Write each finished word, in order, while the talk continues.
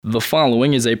The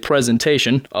following is a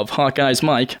presentation of Hawkeyes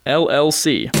Mike,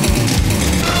 LLC.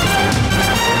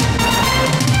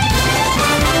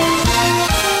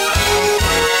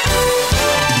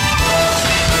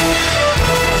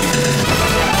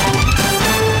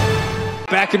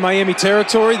 Back in Miami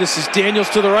territory, this is Daniels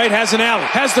to the right, has an alley,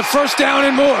 has the first down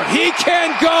and more. He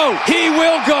can go. He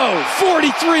will go.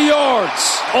 43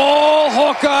 yards. All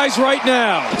Hawkeyes right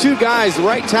now. Two guys, the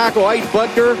right tackle, Ike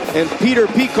Butker, and Peter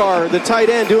Picard, the tight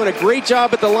end, doing a great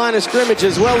job at the line of scrimmage,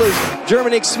 as well as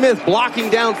Jermaine Smith blocking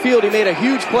downfield. He made a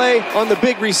huge play on the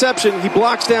big reception. He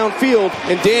blocks downfield,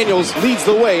 and Daniels leads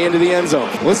the way into the end zone.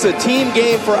 Well, it's a team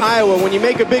game for Iowa. When you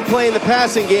make a big play in the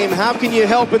passing game, how can you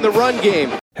help in the run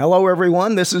game? Hello,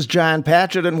 everyone. This is John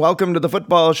Patchett, and welcome to the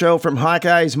Football Show from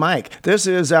Hawkeyes Mike. This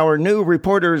is our new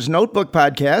Reporter's Notebook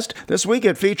podcast. This week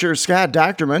it features Scott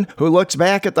Dochterman, who looks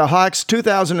back at the Hawks'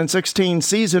 2016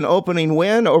 season opening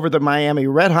win over the Miami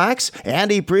Redhawks,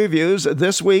 and he previews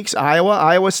this week's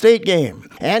Iowa State game.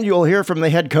 And you'll hear from the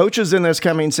head coaches in this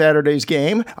coming Saturday's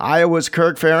game, Iowa's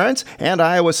Kirk Ferentz and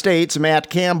Iowa State's Matt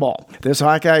Campbell. This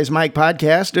Hawkeyes Mike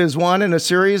podcast is one in a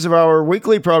series of our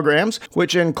weekly programs,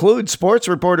 which include sports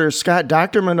reporters Scott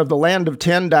Dochterman of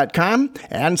thelandof10.com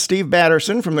and Steve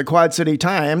Batterson from the Quad City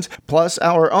Times, plus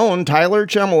our own Tyler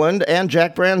Chemeland and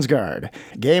Jack Bransgard.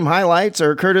 Game highlights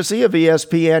are courtesy of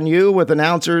ESPNU with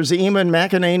announcers Eamon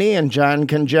McEnany and John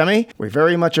Congemi. We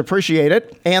very much appreciate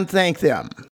it and thank them.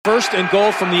 First and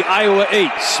goal from the Iowa 8.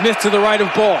 Smith to the right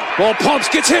of ball. Ball pumps,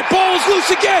 gets hit. Ball is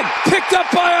loose again. Picked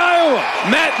up by Iowa.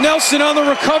 Matt Nelson on the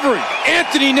recovery.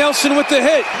 Anthony Nelson with the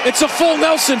hit. It's a full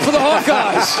Nelson for the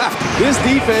Hawkeyes. This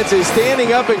defense is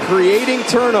standing up and creating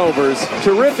turnovers.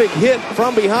 Terrific hit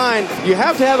from behind. You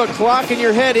have to have a clock in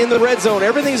your head in the red zone.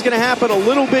 Everything's going to happen a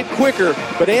little bit quicker,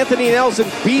 but Anthony Nelson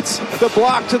beats the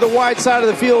block to the wide side of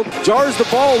the field, jars the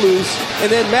ball loose,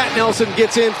 and then Matt Nelson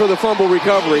gets in for the fumble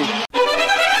recovery.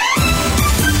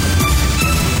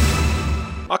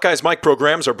 Hawkeyes Mike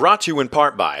programs are brought to you in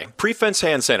part by Prefense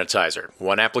Hand Sanitizer.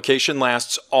 One application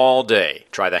lasts all day.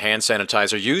 Try the hand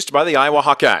sanitizer used by the Iowa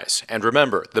Hawkeyes. And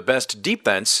remember, the best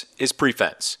defense is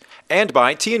Prefense. And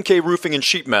by T&K Roofing and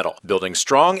Sheet Metal, building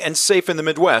strong and safe in the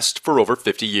Midwest for over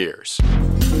 50 years.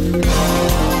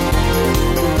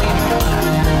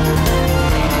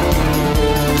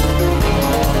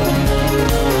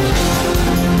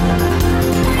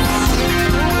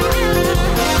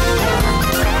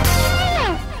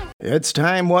 It's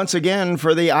time once again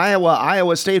for the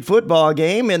Iowa State football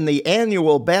game in the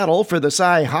annual battle for the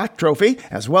Cy Hawk Trophy,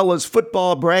 as well as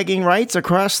football bragging rights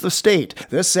across the state.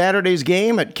 This Saturday's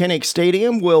game at Kinnick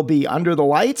Stadium will be under the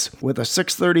lights with a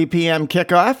 6:30 p.m.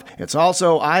 kickoff. It's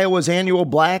also Iowa's annual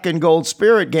Black and Gold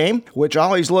Spirit game, which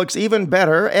always looks even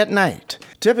better at night.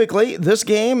 Typically, this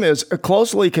game is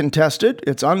closely contested.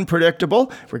 It's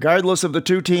unpredictable, regardless of the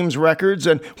two teams' records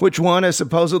and which one is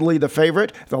supposedly the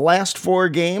favorite. The last four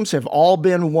games have all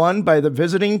been won by the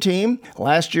visiting team.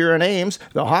 Last year in Ames,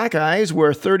 the Hawkeyes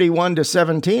were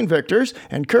 31-17 victors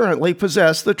and currently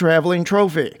possess the traveling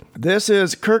trophy. This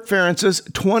is Kirk Ferentz's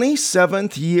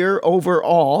 27th year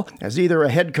overall as either a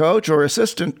head coach or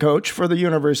assistant coach for the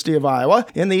University of Iowa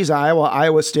in these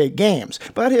Iowa State games.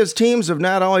 But his teams have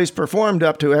not always performed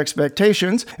up to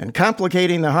expectations, and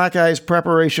complicating the Hawkeyes'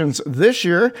 preparations this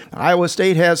year, Iowa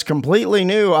State has completely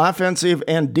new offensive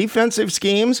and defensive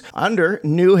schemes under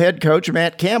new head coach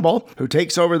Matt Campbell, who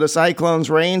takes over the Cyclones'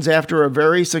 reins after a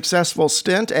very successful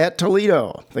stint at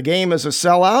Toledo. The game is a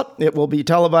sellout. It will be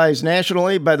televised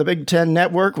nationally by the Big Ten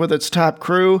Network with its top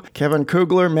crew, Kevin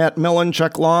Kugler, Matt Millen,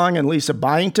 Chuck Long, and Lisa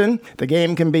Byington. The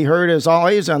game can be heard, as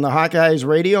always, on the Hawkeyes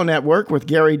Radio Network with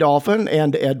Gary Dolphin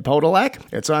and Ed Podolak.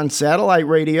 It's on satellite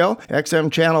radio,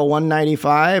 XM Channel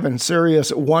 195 and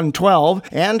Sirius 112,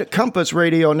 and Compass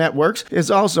Radio Networks is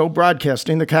also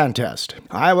broadcasting the contest.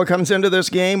 Iowa comes into this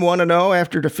game 1-0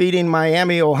 after defeating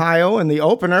Miami, Ohio in the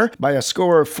opener by a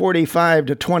score of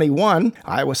 45-21.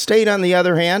 Iowa State, on the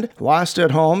other hand, lost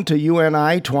at home to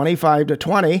UNI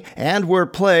 25-20 and were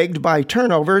plagued by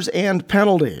turnovers and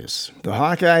penalties. The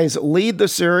Hawkeyes lead the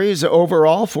series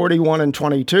overall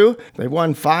 41-22. They've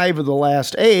won 5 of the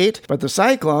last 8, but the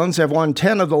Cyclones have won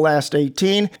 10 of the last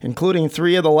 18, including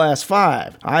 3 of the last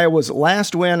 5. Iowa's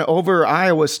last win over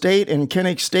Iowa State in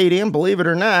Kinnick Stadium, believe it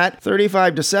or not,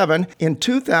 35-7 in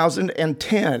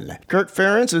 2010. Kirk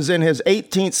Ferentz is in his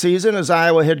 18th season as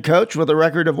Iowa head coach with a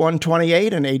record of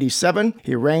 128-87.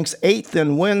 He ranks 8th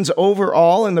in wins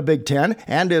overall in the Big Ten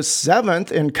and is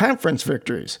 7th in conference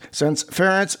victories. Since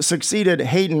Ferentz succeeded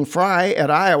Hayden Fry at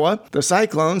Iowa, the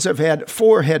Cyclones have had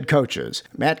 4 head coaches.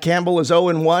 Matt Campbell is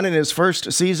 0-1 in his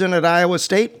first season at Iowa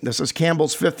State. This is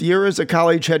Campbell's 5th year as a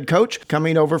college head coach,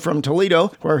 coming over from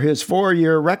Toledo, where his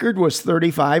 4-year record was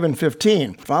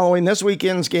 35-15. Following this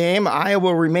weekend's game,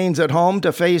 Iowa remains at home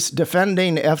to face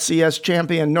defending FCS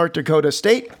champion North Dakota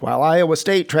State, while Iowa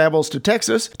State travels to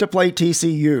Texas to play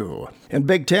TCU. In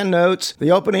Big Ten notes,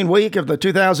 the opening week of the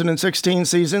 2016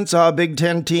 season saw Big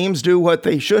Ten teams do what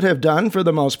they should have done for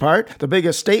the most part. The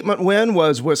biggest statement win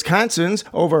was Wisconsin's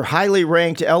over highly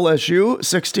ranked LSU,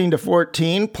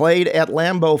 16-14, played at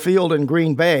Lambeau Field in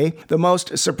Green Bay. The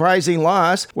most surprising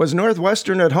loss was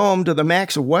Northwestern at home to the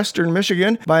Max Western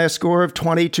Michigan by a score of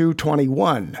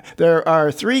 22-21. There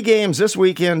are 3 games this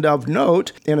weekend of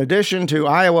note. In addition to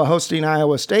Iowa hosting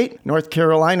Iowa State, North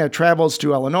Carolina travels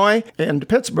to Illinois, and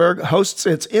Pittsburgh hosts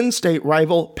its in-state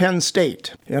rival, Penn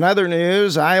State. In other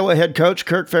news, Iowa head coach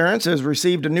Kirk Ferentz has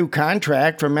received a new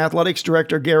contract from athletics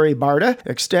director Gary Barta,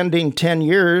 extending 10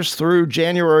 years through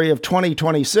January of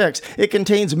 2026. It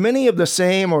contains many of the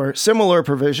same or similar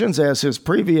provisions as his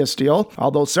previous deal,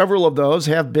 although several of those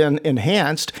have been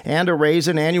enhanced, and a raise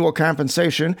in annual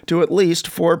compensation to at least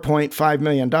 $4.5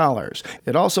 million.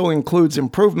 It also includes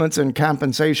improvements in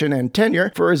compensation and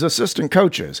tenure for his assistant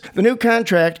coaches. The new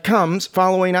contract comes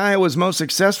following Iowa's most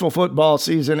successful football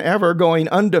season ever, going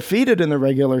undefeated in the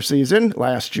regular season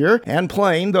last year and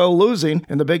playing, though losing,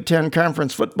 in the Big Ten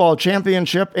Conference Football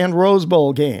Championship and Rose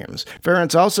Bowl games.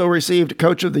 Ferentz also received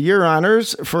Coach of the Year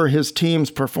honors for his team's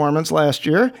performance last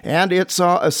year, and it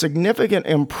saw a significant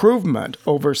improvement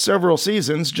over several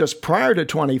seasons just prior to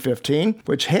 2015,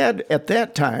 which had, at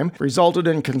that time, resulted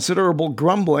in considerable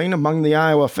grumbling among the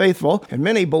Iowa faithful, and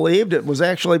many believed it was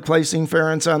actually placing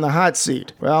Ferentz on the hot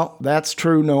seat. Well, that's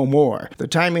true no more. The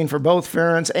timing for both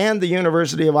Ferentz and the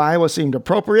University of Iowa seemed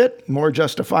appropriate, more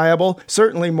justifiable,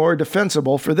 certainly more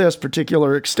defensible for this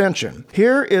particular extension.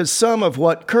 Here is some of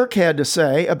what Kirk had to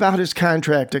say about his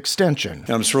contract extension.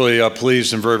 I'm just really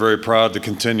pleased and very, very proud to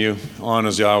continue on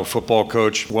as the Iowa football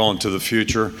coach well into the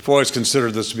future. I've always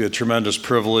considered this to be a tremendous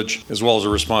privilege as well as a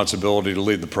responsibility to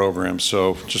lead the program.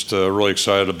 So just really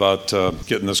excited about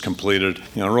getting this completed.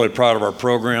 I'm really proud of our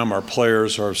program, our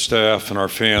players, our staff, and our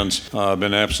fans.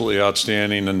 Been absolutely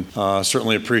outstanding, and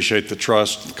certainly appreciate the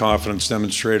trust, the confidence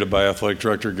demonstrated by Athletic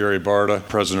Director Gary Barta,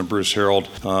 President Bruce Harold.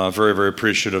 Very, very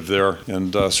appreciative there,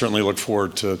 and certainly look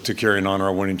forward to carrying on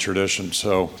our winning tradition.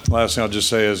 So last thing I'll just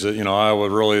say is that, Iowa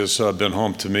really has been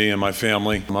home to me and my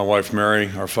family. My wife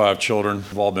Mary, our 5 children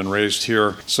have all been raised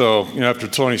here. So, after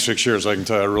 26 years, I can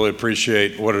tell you I really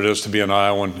appreciate what it is to be an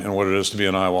Iowan and what it is to be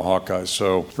an Iowa Hawkeye.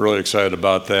 So really excited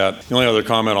about that. The only other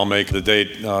comment I'll make, the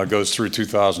date goes through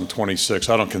 2026.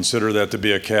 I don't consider that to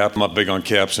be a cap. I'm not big on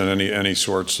caps in any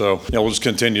sort. So, we'll just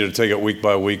continue to take it week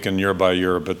by week and year by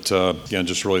year. But again,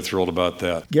 just really thrilled about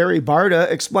that. Gary Barta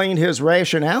explained his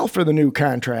rationale for the new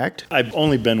contract. I've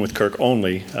only been with Kirk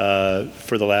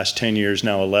for the last 10 years,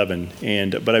 now 11.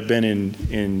 But I've been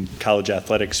in college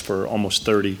athletics for almost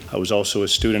 30. I was also a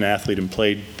student athlete and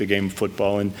played the game of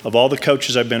football. And of all the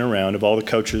coaches I've been around, of all the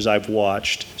coaches I've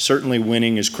watched, certainly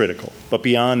winning is critical. But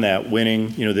beyond that,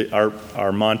 winning,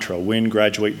 our mantra, win,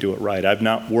 graduate, do it right. I've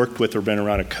not worked with or been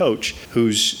around a coach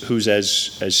who's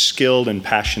as skilled and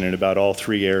passionate about all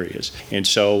 3 areas. And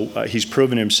so he's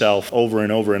proven himself over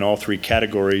and over in all 3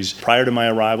 categories prior to my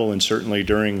arrival and certainly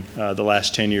during the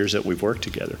last 10 years that we've worked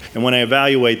together. And when I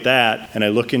evaluate that and I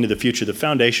look into the future, the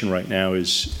foundation right now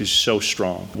is so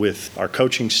strong with our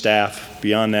coaching staff,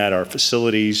 beyond that, our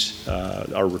facilities,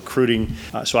 our recruiting.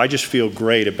 So I just feel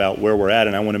great about where we're at,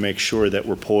 and I want to make sure that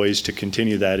we're poised to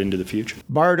continue that into the future.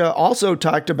 Barta also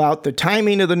talked about the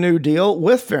timing of the new deal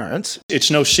with Ferentz.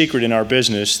 It's no secret in our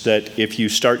business that if you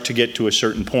start to get to a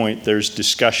certain point, there's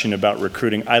discussion about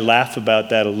recruiting. I laugh about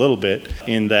that a little bit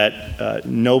in that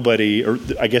nobody, or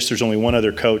I guess there's only one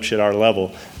other coach at our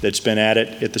level that's been at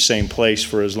it at the same place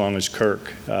for as long as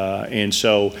Kirk. And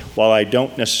so while I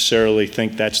don't necessarily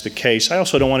think that's the case, I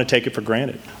also don't want to take it for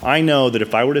granted. I know that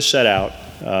if I were to set out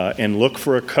and look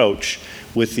for a coach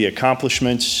with the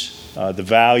accomplishments, the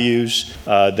values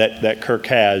that Kirk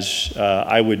has,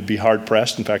 I would be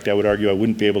hard-pressed. In fact, I would argue I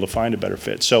wouldn't be able to find a better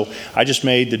fit. So I just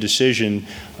made the decision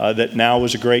that now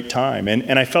was a great time.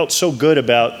 And I felt so good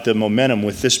about the momentum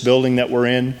with this building that we're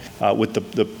in, with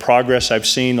the progress I've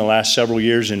seen the last several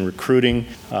years in recruiting,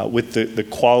 with the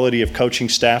quality of coaching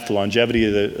staff, the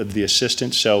longevity of the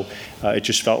assistants. So it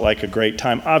just felt like a great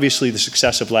time. Obviously, the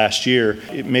success of last year,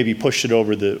 it maybe pushed it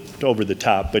over the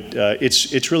top, but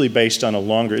it's really based on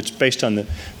it's based on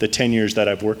the 10 years that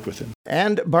I've worked with him.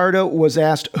 And Barta was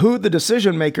asked who the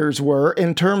decision makers were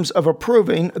in terms of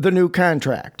approving the new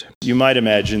contract. You might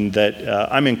imagine that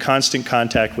I'm in constant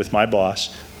contact with my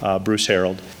boss, Bruce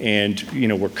Harold, and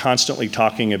we're constantly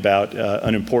talking about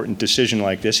an important decision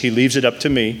like this. He leaves it up to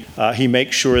me. He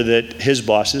makes sure that his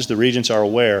bosses, the regents, are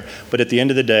aware. But at the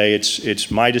end of the day, it's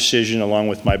my decision along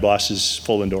with my boss's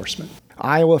full endorsement.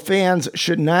 Iowa fans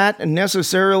should not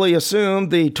necessarily assume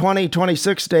the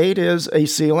 2026 date is a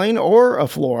ceiling or a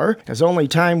floor, as only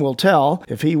time will tell.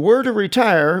 If he were to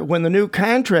retire when the new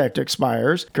contract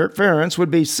expires, Kirk Ferentz would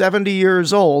be 70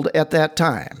 years old at that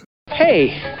time.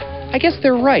 Hey, I guess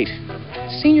they're right.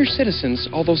 Senior citizens,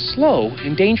 although slow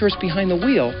and dangerous behind the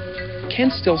wheel,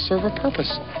 can still serve a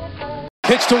purpose.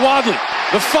 Pitch to Wadley,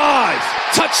 the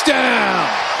 5, touchdown!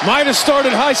 Might have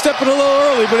started high stepping a little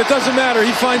early, but it doesn't matter.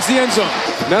 He finds the end zone.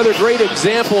 Another great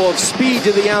example of speed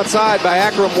to the outside by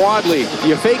Akrum Wadley.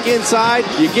 You fake inside,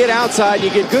 you get outside, you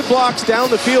get good blocks down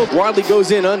the field. Wadley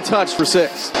goes in untouched for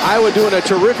 6. Iowa doing a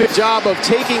terrific job of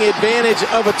taking advantage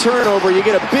of a turnover. You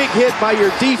get a big hit by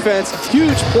your defense.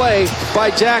 Huge play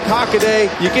by Jack Hockaday.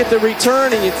 You get the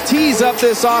return and you tease up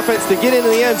this offense to get into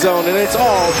the end zone, and it's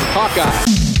all Hawkeye.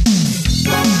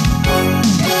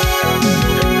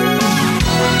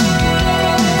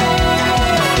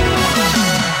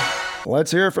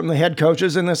 Let's hear from the head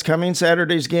coaches in this coming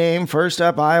Saturday's game. First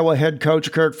up, Iowa head coach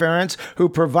Kirk Ferentz, who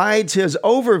provides his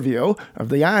overview of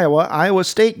the Iowa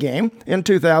State game in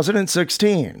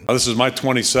 2016. This is my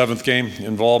 27th game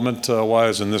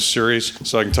involvement-wise in this series,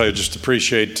 so I can tell you just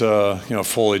appreciate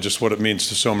fully just what it means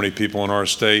to so many people in our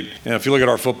state. And if you look at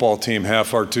our football team,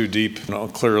 half are too deep.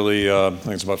 Clearly, I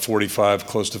think it's about 45,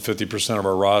 close to 50% of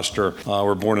our roster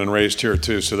were born and raised here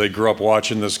too, so they grew up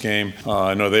watching this game.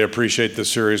 I know they appreciate the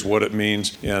series, what it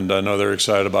means, and I know they're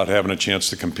excited about having a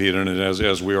chance to compete in it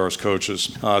as we are as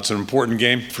coaches. It's an important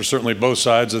game for certainly both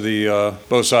sides of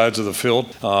the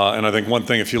field, and I think one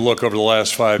thing, if you look over the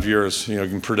last 5 years, you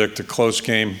can predict a close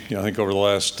game. I think over the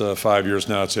last 5 years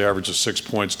now, it's the average of 6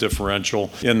 points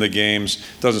differential in the games.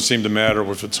 Doesn't seem to matter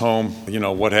if it's home,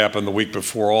 what happened the week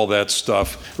before, all that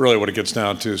stuff. Really what it gets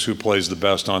down to is who plays the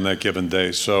best on that given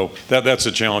day. So that's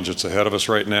a challenge that's ahead of us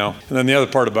right now. And then the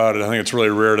other part about it, I think it's really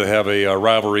rare to have a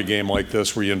rivalry game like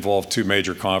this where you involve two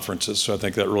major conferences. So I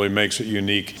think that really makes it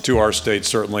unique to our state,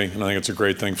 certainly, and I think it's a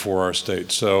great thing for our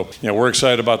state. So, we're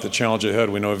excited about the challenge ahead.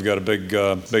 We know we've got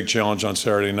a big challenge on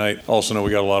Saturday night. Also know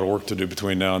we got a lot of work to do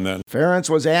between now and then. Ferentz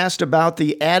was asked about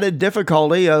the added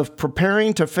difficulty of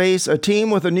preparing to face a team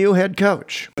with a new head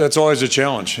coach. That's always a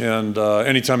challenge, and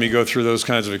anytime you go through those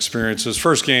kinds of experiences,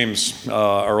 first games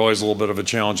are always a little bit of a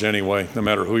challenge anyway, no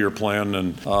matter who you're playing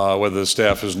and whether the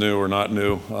staff is new or not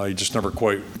new. You just never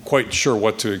quite sure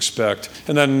what to expect.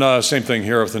 And then same thing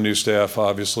here with the new staff,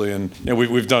 obviously. And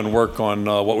we've done work on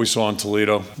what we saw in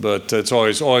Toledo, but it's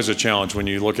always a challenge when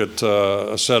you look at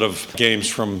a set of games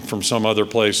from some other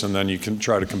place, and then you can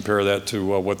try to compare that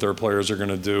to what their players are going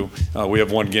to do. We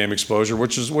have one game exposure,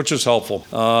 which is helpful.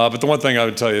 But the one thing I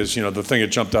would tell you is, the thing that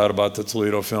jumped out about the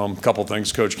Toledo film, a couple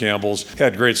things. Coach Campbell's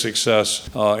had great success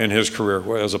in his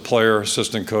career as a player,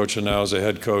 assistant coach, and now as a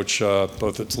head coach,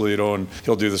 both at Toledo, and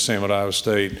he'll do the same at Iowa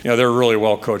State. They're a really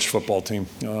well-coached football team,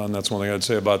 and that's one thing I'd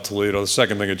say about Toledo. The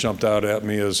second thing that jumped out at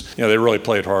me is, they really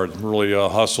played hard, really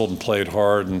hustled and played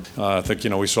hard, and I think,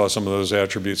 we saw some of those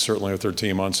attributes certainly with their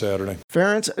team on Saturday.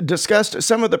 Ferentz discussed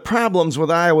some of the problems with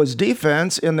Iowa's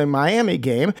defense in the Miami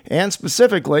game, and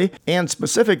specifically,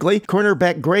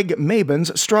 cornerback Greg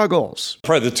Mabin's struggles.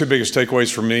 Probably the two biggest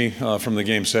takeaways for me from the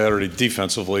game Saturday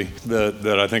defensively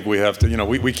that I think we have to,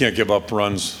 we can't give up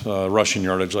runs, rushing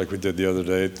yardage like we did the other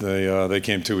day. They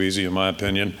came too easy, in my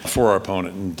opinion, for our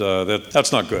opponent, and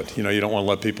that's not good. You don't want to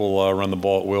let people run the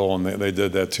ball at will, and they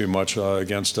did that too much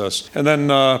against us. And then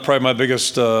probably my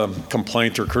biggest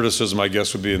complaint or criticism, I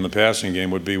guess, would be in the passing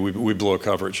game would be we blew a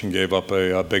coverage and gave up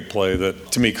a big play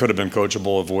that to me could have been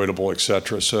coachable, avoidable,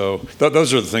 etc. So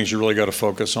those are the things you really got to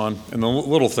focus on, and the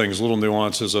little things, little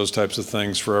nuances, those types of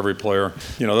things for every player.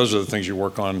 Those are the things you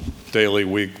work on daily,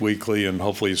 weekly, and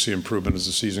hopefully you see improvement as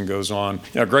the season goes on.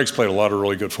 Greg's played a lot of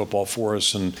really good football for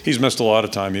us, and he's missed a lot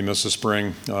of time. He missed the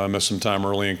spring, missed some time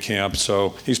early in camp,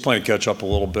 so he's playing catch up a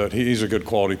little bit. He's a good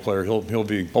quality player. He'll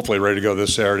be hopefully ready to go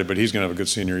this Saturday, but he's going to have a good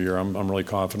senior year. I'm really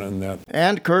confident in that.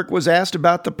 And Kirk was asked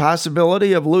about the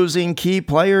possibility of losing key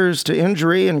players to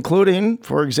injury, including,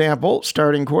 for example,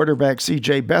 starting quarterback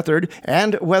C.J. Beathard,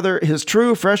 and whether his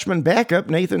true freshman backup,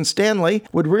 Nathan Stanley,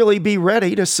 would really be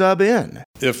ready to sub in.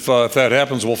 If that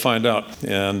happens, we'll find out.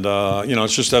 And,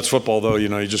 it's just that's football, though.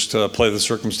 You just play the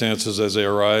circumstances as they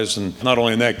arise. And not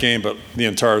only in that game, but the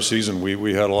entire season.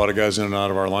 We had a lot of guys in and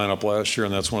out of our lineup last year,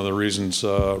 and that's one of the reasons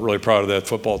really proud of that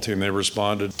football team. They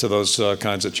responded to those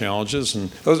kinds of challenges.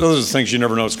 And those are the things you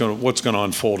never know what's going to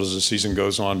unfold as the season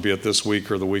goes on, be it this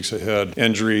week or the weeks ahead.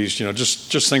 Injuries,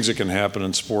 just things that can happen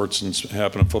in sports and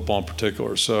happen in football in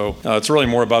particular. So it's really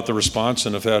more about the response,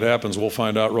 and if that happens, we'll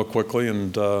find out real quickly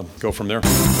and go from there.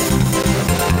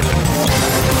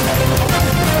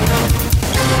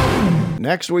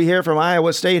 Next, we hear from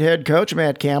Iowa State head coach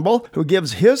Matt Campbell, who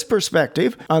gives his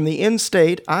perspective on the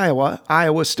in-state Iowa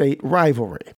State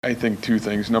rivalry. I think two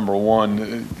things. Number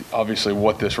one, obviously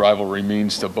what this rivalry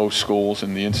means to both schools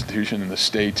and the institution and the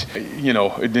state.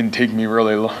 It didn't take me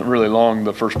really long,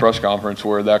 the first press conference,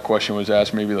 where that question was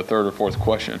asked, maybe the third or fourth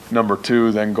question. Number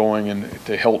two, then going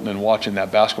to Hilton and watching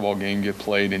that basketball game get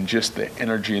played, and just the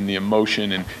energy and the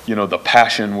emotion and, the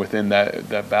passion within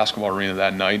that basketball arena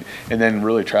that night, and then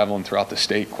really traveling throughout the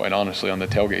state, quite honestly, on the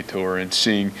tailgate tour, and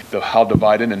seeing how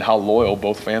divided and how loyal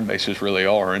both fan bases really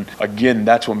are. And again,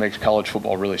 that's what makes college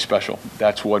football really special.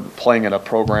 That's what playing in a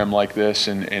program like this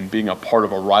and being a part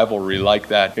of a rivalry like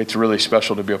that, it's really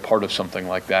special to be a part of something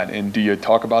like that. And do you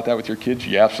talk about that with your kids?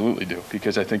 You absolutely do,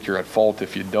 because I think you're at fault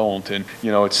if you don't. And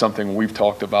it's something we've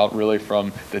talked about really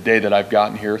from the day that I've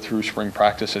gotten here through spring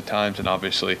practice at times, and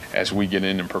obviously as we get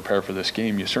in and prepare for this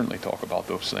game, you certainly talk about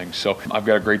those things. So I've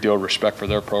got a great deal of respect for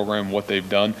their program, what they've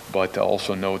done, but to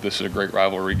also know this is a great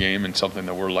rivalry game and something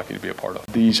that we're lucky to be a part of.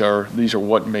 These are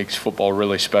what makes football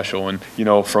really special. And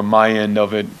from my end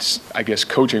of it, I guess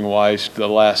coaching wise, the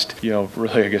last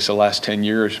 10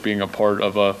 years being a part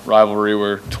of a rivalry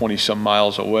where 20 some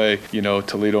miles away,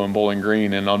 Toledo and Bowling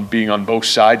Green, and being on both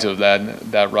sides of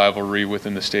that rivalry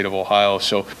within the state of Ohio.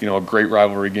 So a great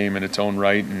rivalry game in its own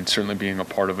right, and certainly being a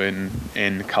part of it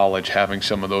in college, having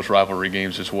some of those rivalry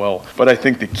games as well. But I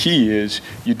think the key is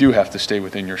you do have to stay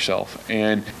within yourself,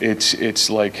 and it's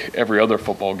like every other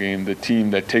football game. The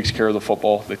team that takes care of the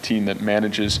football, the team that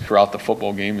manages throughout the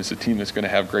football game, is the team that's going to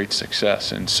have great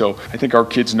success. And so I think our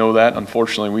kids know that.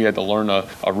 Unfortunately, we had to learn a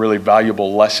really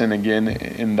valuable lesson again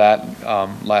in that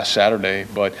last Saturday,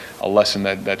 but a lesson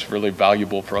that's really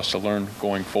valuable for us to learn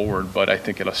going forward. But I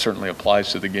think it certainly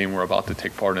applies to the game we're about to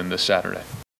take part in this Saturday.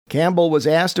 Campbell was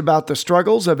asked about the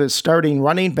struggles of his starting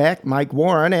running back, Mike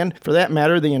Warren, and for that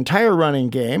matter, the entire running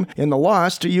game in the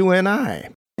loss to UNI.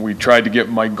 We tried to get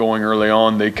Mike going early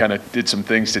on. They kind of did some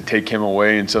things to take him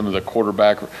away in some of the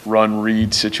quarterback run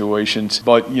read situations.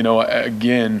 But,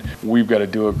 again, we've got to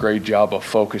do a great job of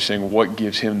focusing what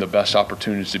gives him the best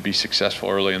opportunities to be successful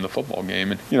early in the football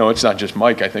game. And, it's not just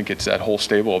Mike. I think it's that whole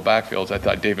stable of backfields. I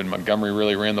thought David Montgomery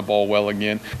really ran the ball well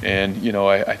again. And,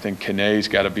 I think Kanae's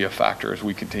got to be a factor as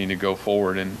we continue to go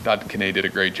forward. And I thought Kanae did a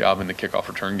great job in the kickoff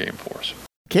return game for us.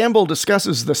 Campbell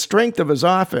discusses the strength of his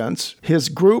offense, his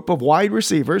group of wide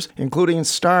receivers, including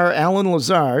star Allen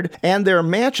Lazard, and their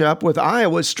matchup with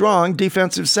Iowa's strong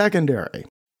defensive secondary.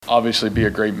 Obviously be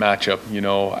a great matchup.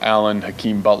 Allen,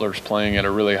 Hakeem Butler's playing at a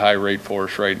really high rate for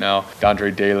us right now.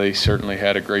 Dondre Daly certainly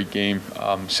had a great game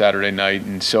Saturday night.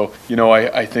 And so,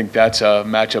 I think that's a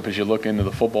matchup as you look into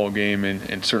the football game,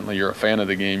 and certainly you're a fan of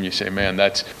the game. You say, man,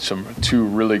 that's two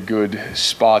really good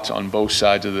spots on both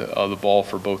sides of the ball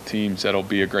for both teams. That'll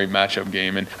be a great matchup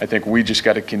game. And I think we just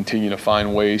got to continue to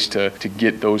find ways to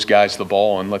get those guys the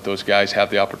ball and let those guys have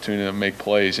the opportunity to make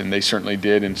plays. And they certainly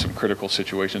did in some critical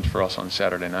situations for us on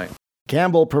Saturday night.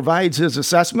 Campbell provides his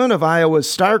assessment of Iowa's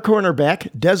star cornerback,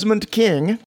 Desmond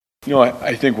King.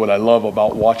 I think what I love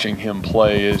about watching him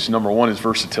play is, number one, his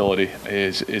versatility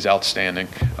is outstanding.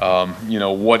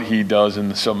 What he does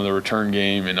in some of the return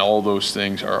game and all those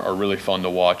things are really fun to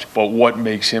watch. But what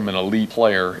makes him an elite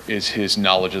player is his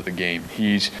knowledge of the game.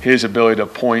 His ability to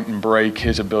point and break,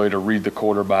 his ability to read the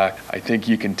quarterback. I think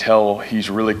you can tell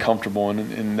he's really comfortable,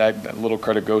 and that little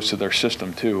credit goes to their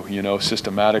system too.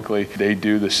 Systematically they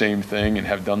do the same thing and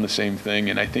have done the same thing,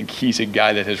 and I think he's a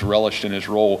guy that has relished in his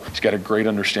role. He's got a great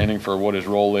understanding for what his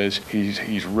role is.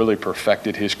 He's really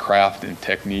perfected his craft and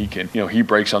technique, and he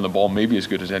breaks on the ball maybe as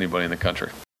good as anybody in the country.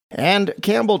 And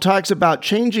Campbell talks about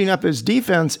changing up his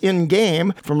defense in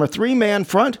game from a 3-man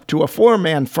front to a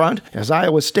 4-man front, as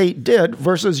Iowa State did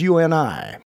versus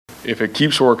UNI. if it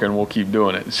keeps working, we'll keep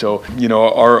doing it. So,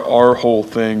 our whole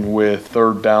thing with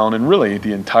third down and really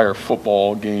the entire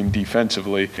football game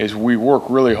defensively is we work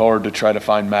really hard to try to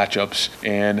find matchups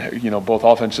and, both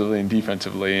offensively and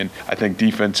defensively. And I think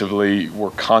defensively,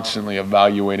 we're constantly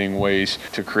evaluating ways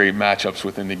to create matchups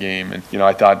within the game. And,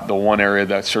 I thought the one area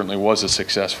that certainly was a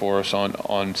success for us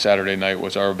on Saturday night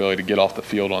was our ability to get off the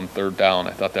field on third down.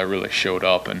 I thought that really showed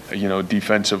up. And,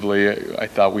 defensively, I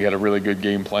thought we had a really good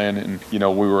game plan. And,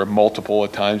 we were multiple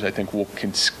at times. I think we'll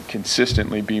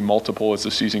consistently be multiple as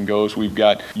the season goes. We've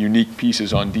got unique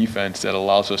pieces on defense that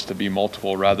allows us to be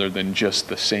multiple rather than just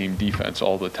the same defense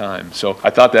all the time. So I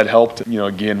thought that helped.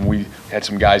 Again, we had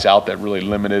some guys out that really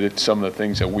limited some of the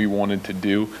things that we wanted to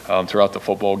do throughout the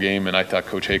football game. And I thought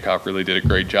Coach Haycock really did a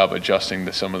great job adjusting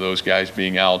to some of those guys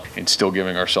being out and still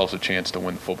giving ourselves a chance to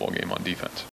win the football game on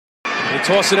defense. They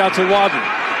toss it out to Wadley,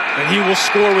 and he will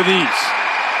score with ease.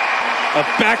 A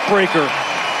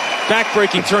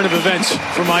backbreaking turn of events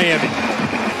for Miami.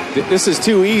 This is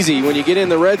too easy when you get in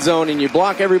the red zone and you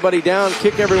block everybody down,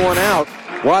 kick everyone out.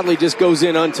 Wadley just goes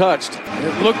in untouched.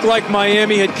 It looked like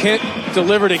Miami had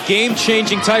delivered a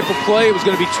game-changing type of play. It was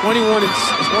going to be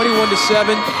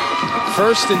 21-7,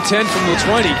 first and 10 from the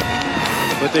 20.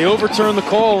 But they overturned the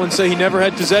call and say he never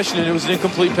had possession and it was an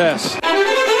incomplete pass.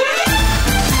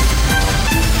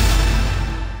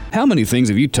 How many things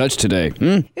have you touched today?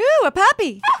 Ooh, a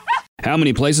puppy. How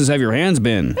many places have your hands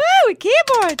been? Ooh, a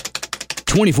keyboard.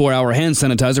 24-hour hand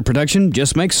sanitizer protection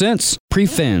just makes sense.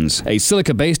 Prefens, a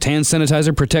silica-based hand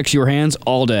sanitizer, protects your hands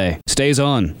all day. Stays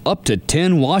on up to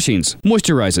 10 washings.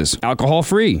 Moisturizes,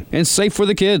 alcohol-free, and safe for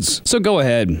the kids. So go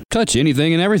ahead, touch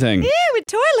anything and everything. Ew, a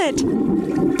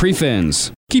toilet.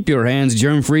 Prefens, keep your hands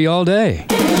germ-free all day.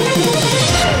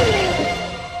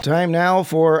 Time now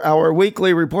for our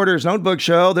weekly Reporter's Notebook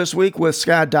show, this week with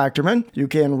Scott Docterman. You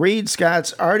can read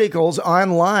Scott's articles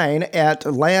online at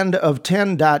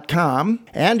landof10.com,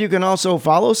 and you can also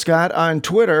follow Scott on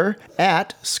Twitter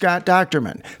at Scott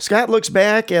Docterman. Scott looks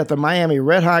back at the Miami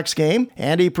Redhawks game,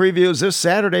 and he previews this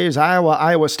Saturday's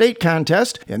Iowa State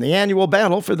contest in the annual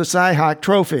battle for the Cy-Hawk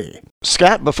Trophy.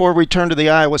 Scott, before we turn to the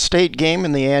Iowa State game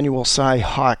and the annual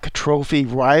Cy-Hawk Trophy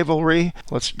rivalry,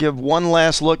 let's give one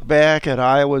last look back at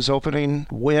Iowa's opening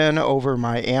win over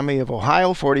Miami of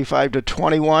Ohio,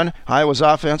 45-21. Iowa's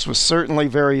offense was certainly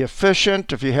very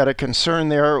efficient. If you had a concern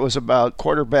there, it was about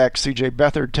quarterback C.J.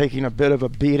 Beathard taking a bit of a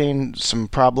beating, some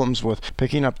problems with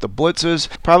picking up the blitzes.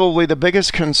 Probably the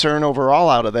biggest concern overall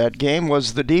out of that game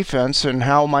was the defense and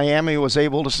how Miami was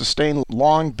able to sustain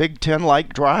long Big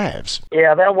Ten-like drives.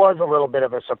 Yeah, that was a little bit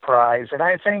of a surprise. And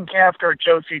I think after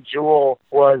Josie Jewell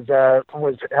was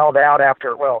held out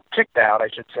kicked out, I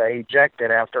should say, ejected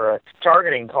after a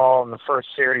targeting call in the first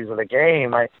series of the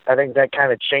game, I think that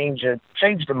kind of changed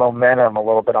the momentum a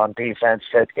little bit on defense.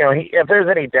 That, if there's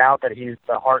any doubt that he's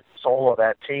the heart and soul of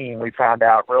that team, we found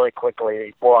out really quickly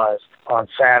he was on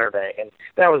Saturday. And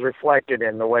that was reflected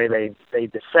in the way they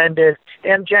defended.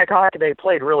 And Jack Hockaday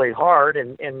played really hard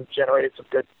and generated some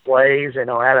good plays, had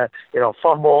a,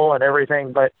 fumble and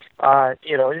everything. But,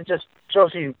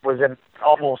 Josie was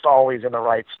almost always in the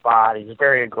right spot. He was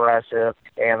very aggressive,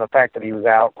 and the fact that he was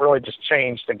out really just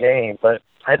changed the game. But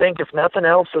I think if nothing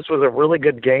else, this was a really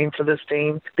good game for this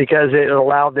team because it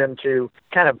allowed them to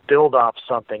kind of build off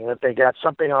something, that they got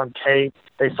something on tape.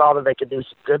 They saw that they could do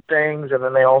some good things, and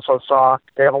then they also saw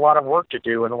they have a lot of work to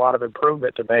do and a lot of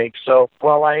improvement to make. So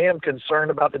while I am concerned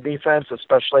about the defense,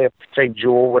 especially if, say,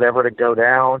 Jewell would ever to go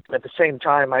down, at the same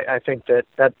time, I think that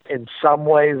in some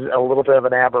ways a little bit of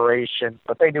an aberration,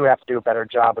 but they do have to do a better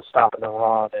job of stopping the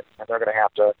run, and they're going to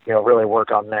have to really work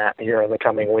on that here in the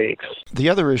coming weeks. The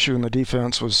other issue in the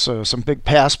defense was some big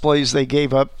pass plays they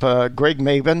gave up. Greg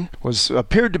Maben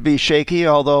appeared to be shaky,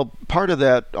 although part of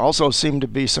that also seemed to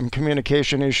be some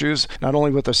communication issues, not only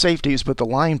with the safeties, but the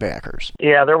linebackers.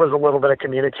 Yeah, there was a little bit of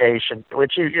communication,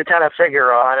 which you kind of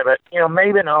figure on. But,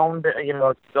 Maben owned,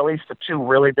 at least the two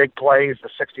really big plays, the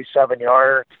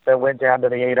 67-yarder that went down to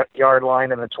the 8-yard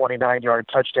line and the 29-yard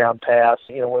touchdown pass,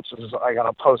 which was like on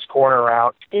a post corner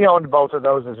route. He owned both of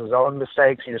those as his own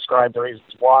mistakes. He described the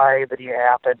reasons why that he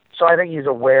happened. So I think he's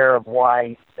aware of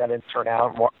why that didn't turn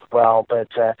out well. But,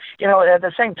 at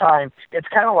the same time, it's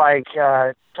kind of like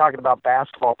talking about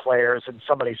basketball players and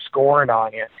somebody scoring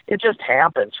on you. It just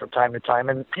happens from time to time,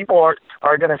 and people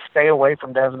are going to stay away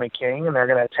from Desmond King, and they're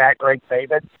going to attack Greg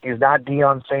Maben. He's not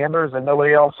Deion Sanders, and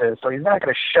nobody else is, so he's not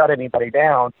going to shut anybody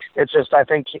down. It's just, I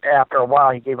think after a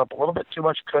while, he gave up a little bit too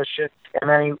much cushion, and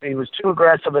then he was too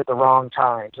aggressive at the wrong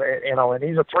times. And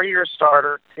he's a 3-year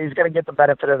starter. He's going to get the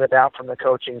benefit of the doubt from the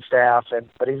coaching staff,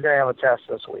 but he's going to have a test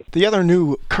this week. The other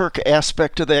new Kirk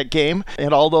aspect to that game,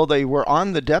 and although they were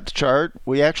on the depth depth chart,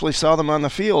 we actually saw them on the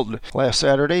field last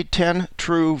Saturday. 10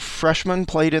 true freshmen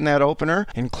played in that opener,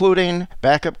 including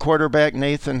backup quarterback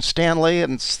Nathan Stanley,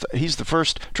 and he's the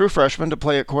first true freshman to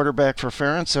play at quarterback for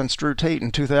Ferentz since Drew Tate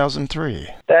in 2003.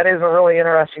 That is a really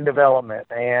interesting development,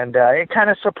 and it kind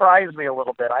of surprised me a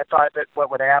little bit. I thought that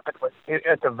what would happen was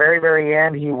at the very, very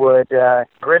end, he would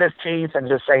grit his teeth and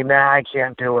just say, nah, I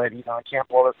can't do it. I can't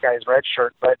blow this guy's red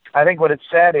shirt. But I think what it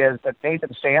said is that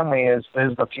Nathan Stanley is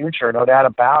the future, no doubt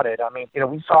about it. I mean,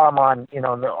 we saw him on,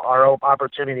 our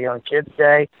opportunity on Kids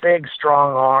Day. Big,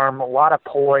 strong arm, a lot of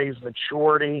poise,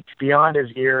 maturity beyond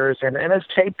his years, and his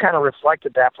tape kind of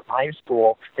reflected that from high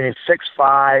school. And he's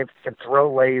 6'5", can throw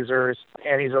lasers,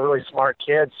 and he's a really smart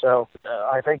kid. So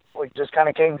I think it just kind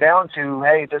of came down to,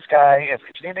 hey, this guy, if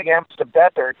you need to get him to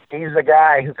Beathard, he's the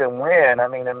guy who can win. I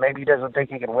mean, and maybe he doesn't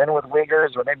think he can win with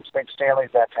Wiggers, or maybe Spencer Stanley's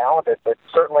that talented, but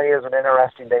certainly is an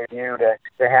interesting debut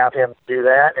to have him do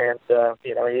that. And,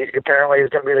 he apparently is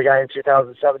going to be the guy in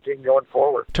 2017 going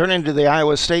forward. Turning to the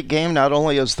Iowa State game, not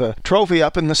only is the trophy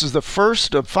up, and this is the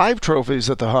first of 5 trophies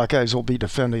that the Hawkeyes will be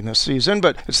defending this season,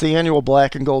 but it's the annual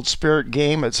Black and Gold Spirit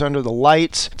game. It's under the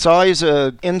lights. It's always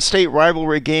an in-state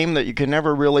rivalry game that you can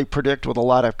never really predict with a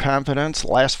lot of confidence. The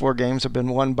last 4 games have been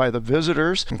won by the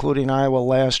visitors, including Iowa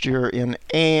last year in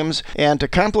Ames. And to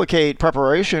complicate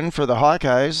preparation for the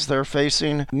Hawkeyes, they're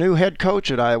facing new head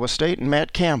coach at Iowa State,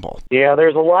 Matt Campbell. Yeah,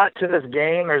 there's a lot to this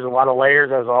game. There's a lot of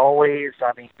layers, as always.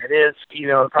 I mean, it is,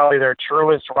 probably their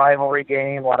truest rivalry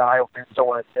game. A lot of Iowa fans don't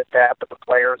want to admit that, but the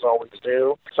players always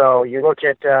do. So you look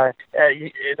at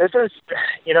this is,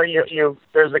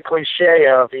 there's a cliche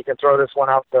of you can throw this one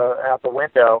out the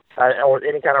window, or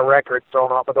any kind of record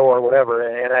thrown out the door or whatever,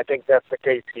 and I think that's the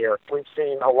case here. We've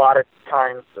seen a lot of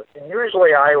times,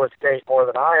 usually Iowa State more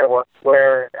than Iowa,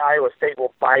 where Iowa State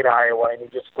will bite Iowa, and you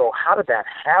just go, how did that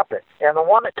happen? And the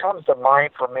one that comes to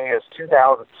mind for me is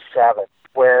 2007.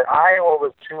 Where Iowa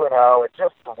was 2-0, it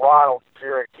just throttled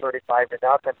Zurich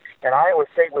 35-0, and Iowa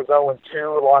State was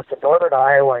 0-2, lost to Northern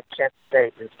Iowa and Kent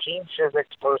State. It was Gene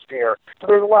Chizik's first year. So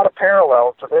there's a lot of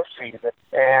parallels to this season,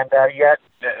 and yet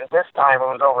this time it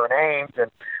was over in Ames,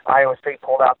 and Iowa State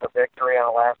pulled out the victory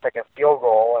on a last-second field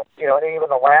goal. And even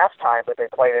the last time that they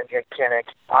played in Kinnick,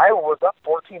 Iowa was up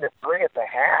 14-3 at the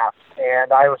half,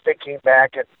 and Iowa State came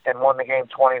back and won the game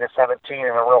 20-17 in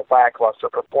a real lackluster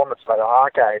performance by the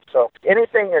Hawkeyes. So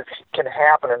anything can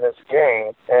happen in this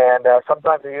game, and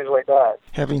sometimes it usually does.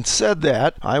 Having said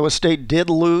that, Iowa State did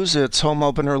lose its home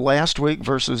opener last week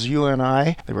versus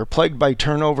UNI. They were plagued by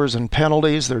turnovers and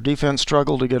penalties. Their defense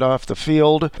struggled to get off the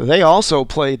field. They also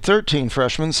played 13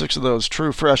 freshmen, 6 of those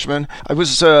true freshmen. I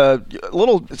was a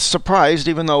little surprised,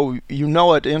 even though you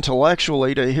know it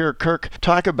intellectually, to hear Kirk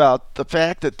talk about the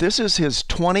fact that this is his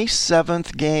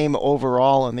 27th game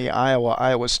overall in the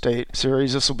Iowa State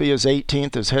series. This will be his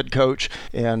 18th as head coach,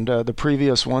 and the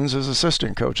previous ones as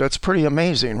assistant coach. That's pretty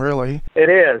amazing, really. It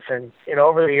is, and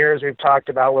over the years we've talked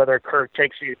about whether Kirk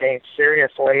takes these games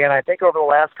seriously, and I think over the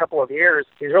last couple of years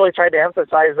he's really tried to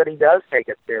emphasize that he does take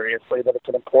it seriously, that it's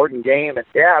an important game. And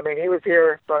yeah, I mean, he was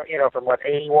here from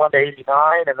 81 to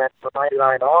 89, and then from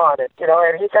 99 on, and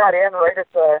and he got in right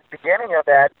at the beginning of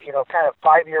that kind of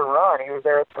 5-year run. He was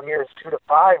there from years 2 to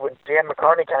 5 when Dan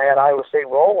McCarney kind of had Iowa State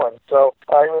rolling. So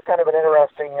it was kind of an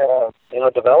interesting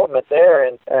development there,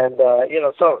 and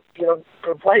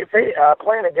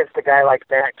playing against a guy like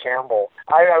Matt Campbell.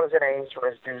 I was in Ames for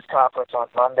his news conference on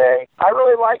Monday. I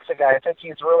really like the guy. I think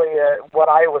he's really what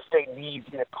Iowa State needs.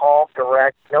 He's a calm,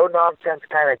 direct, no-nonsense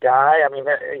kind of guy. I mean,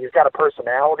 he's got a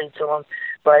personality to him.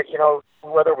 But,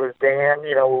 whether it was Dan,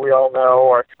 we all know,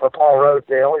 or Paul Rhodes,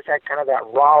 they always had kind of that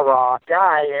rah-rah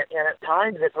guy, and at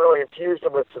times it really infused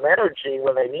them with some energy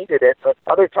when they needed it, but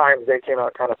other times they came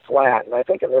out kind of flat. And I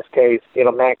think in this case,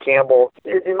 Matt Campbell,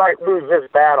 he might lose this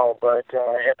battle, but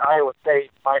at Iowa State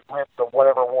might win the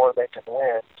whatever war they can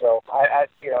win. So,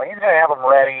 he's going to have them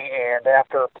ready, and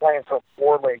after playing so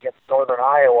poorly against Northern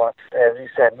Iowa, as you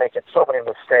said, making so many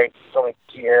mistakes, so many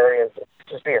key areas,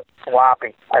 just being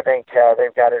sloppy, I think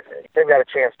they've got a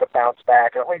chance to bounce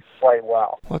back and at least play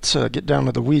well. Let's get down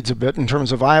to the weeds a bit in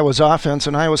terms of Iowa's offense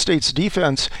and Iowa State's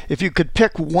defense. If you could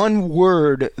pick one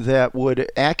word that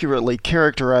would accurately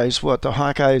characterize what the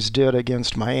Hawkeyes did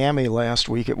against Miami last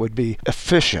week, it would be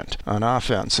efficient on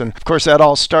offense. And of course, that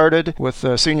all started with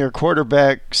senior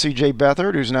quarterback C.J.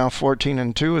 Beathard, who's now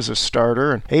 14-2 as a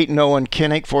starter, and 8-0 in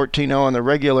Kinnick, 14-0 in the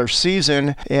regular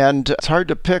season. And it's hard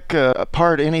to pick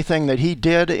apart anything that he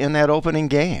did in that opening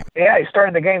game. game. Yeah, he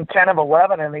started the game 10 of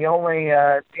 11, and the only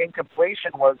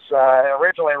incompletion was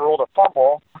originally ruled a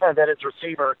fumble that his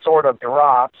receiver sort of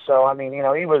dropped. So, I mean,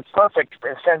 he was perfect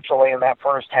essentially in that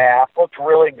first half. Looked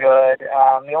really good.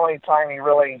 The only time he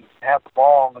really had the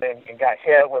ball and got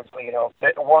hit was,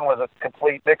 one was a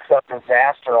complete mix-up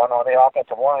disaster on the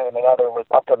offensive line, and another was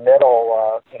up the middle,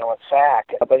 a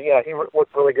sack. But, yeah, he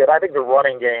looked really good. I think the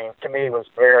running game, to me, was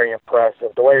very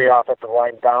impressive. The way the offensive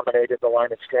line dominated the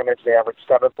line of scrimmage, they averaged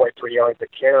 7.3 yards a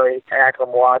carry.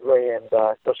 Akram Wadley and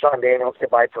LaShawn Daniels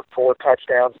combined for 4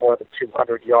 touchdowns, more than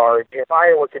 200 yards. If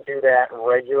Iowa can do that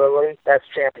regularly, that's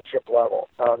championship level,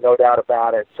 no doubt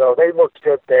about it. So they looked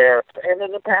good there. And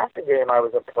in the passing game, I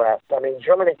was impressed. I mean,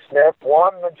 Germany Smith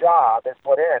won the job and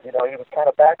put in. He was kind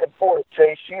of back and forth,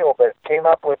 Chase Shield, but came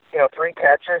up with, 3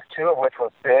 catches, 2 of which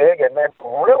was big, and then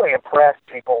really impressed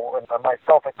people, and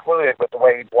myself included, with the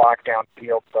way he blocked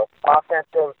downfield. So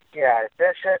offensive, yeah,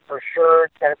 efficient for sure,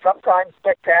 and sometimes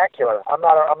spectacular. I'm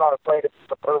not afraid of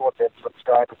superlatives to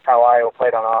describe how Iowa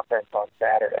played on offense on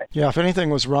Saturday. Yeah, if anything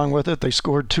was wrong with it, they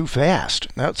scored too fast.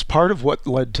 That's part of what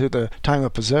led to the time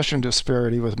of possession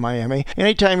disparity with Miami.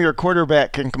 Anytime your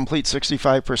quarterback can complete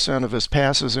 65% of his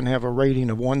passes and have a rating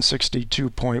of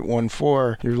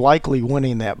 162.14, you're likely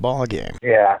winning that ball game.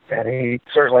 Yeah, and he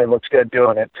certainly looks good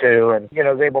doing it too, and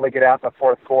was able to get out in the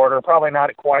fourth quarter. Probably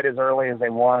not quite as early as they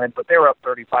wanted, but they were up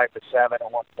 35-7 at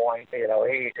one point.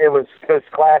 It was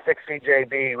classic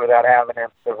CJB without having him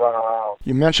to run around.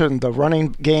 You mentioned the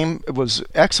running game. It was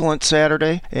excellent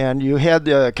Saturday, and you had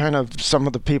kind of, some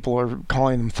of the people are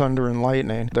calling them thunder and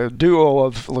lightning. The duo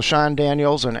of LaShawn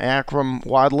Daniels and Akram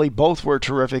Wadley both were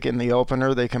terrific in the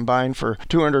opener. They combined for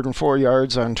 204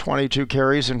 yards on 22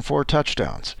 carries and 4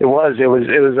 touchdowns. It was really,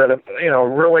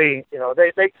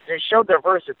 they showed their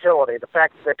versatility. The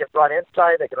fact that they could run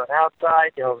inside, they could run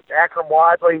outside. Akram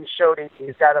Wadley showed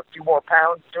he's got a few more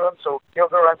pounds to him, so he'll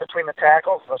go right between the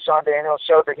tackles. LaShawn Daniels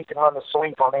showed that he can run the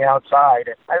sweep on the outside.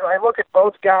 And I look at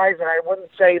both guys, and I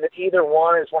wouldn't say that either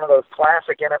one is one of those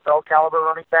classic NFL caliber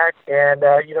running backs. And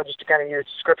just to kind of use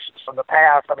descriptions from the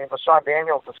past, I mean, LaShawn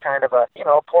Daniels is kind of a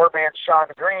poor man's Sean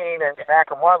Green, and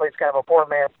Akram Wadley is kind of a poor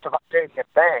man's David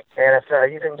Bank. And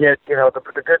if you can get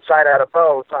the good side out of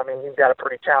both, I mean, you've got a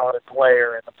pretty talented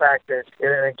player. And the fact that in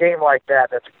a game like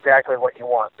that, that's exactly what you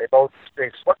want. They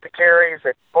split the carries,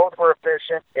 they both were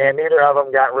efficient, and neither of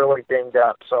them got really dinged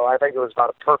up. So I think it was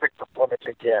about a perfect performance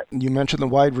to get. You mentioned the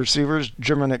wide receivers.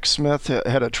 Jerminick Smith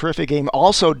had a terrific game,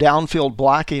 also downfield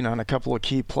blocking on a couple of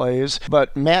key plays.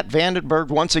 But Matt Vandenberg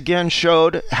once again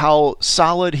showed how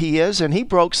solid he is, and he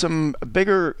broke some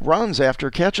bigger runs after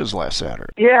catches last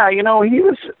Saturday. Yeah,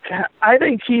 I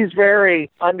think he's very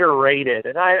underrated,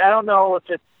 and I don't know if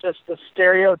it's just a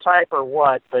stereotype or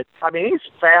what, but I mean, he's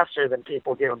faster than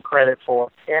people give him credit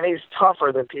for, and he's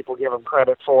tougher than people give him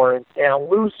credit for, and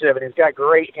elusive, and he's got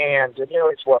great hands, and he's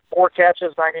 4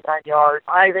 catches, 99 yards.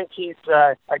 I think he's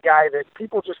a guy that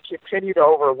people just continue to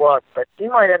overlook, but he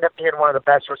might end up being one of the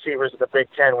best receivers in the Big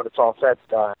Ten when it's all said and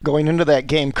done. Going into that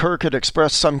game, Kirk had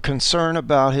expressed some concern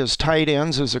about his tight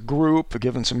ends as a group,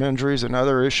 given some injuries and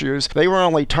other issues. They were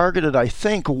only targeted, I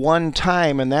think, one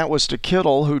time, and that was to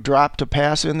Kittle, who dropped a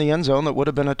pass in the end zone that would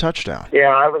have been a touchdown.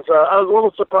 Yeah, I was a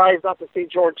little surprised not to see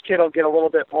George Kittle get a little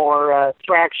bit more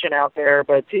traction out there,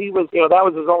 but he was, that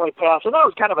was his only pass, and that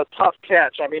was kind of a tough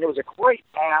catch. I mean, it was a great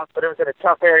pass, but it was in a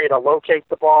tough area to locate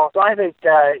the ball. So I think,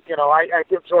 I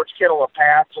give George Kittle a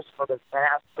pass just for this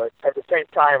pass, but at the same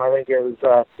time, I think it was,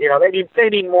 they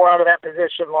need more out of that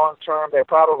position long term. They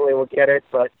probably will get it,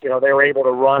 but they were able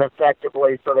to run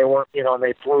effectively, so they weren't, and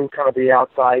they threw kind of the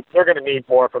outside. They're going to need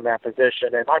more from that position,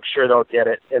 and I'm sure they'll get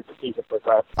it as the season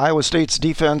progresses. Iowa State's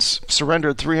defense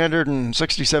surrendered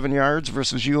 367 yards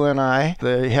versus UNI.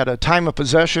 They had a time of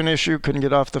possession issue, couldn't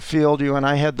get off the field.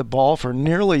 UNI had the ball for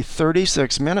nearly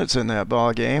 36 minutes in that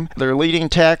ball game. Their leading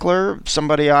tackler,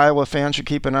 somebody Iowa fans should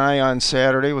keep an eye on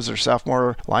Saturday, was their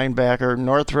sophomore linebacker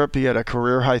Northrup. He had a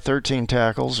career-high 13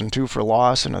 tackles and 2 for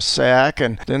loss and a sack.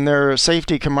 And then their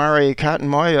safety Kamari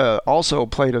Katanmoya also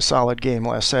played a solid game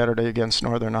last Saturday against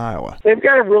Northern Iowa. They've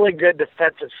got a really good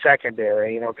defensive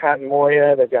secondary.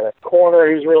 Cotton-Moya, they've got a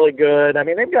corner who's really good. I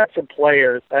mean, they've got some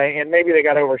players, and maybe they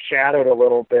got overshadowed a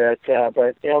little bit.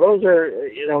 But those are,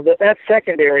 that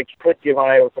secondary could give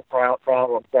Iowa some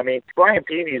problems. I mean, Brian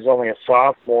Peavy is only a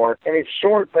sophomore, and he's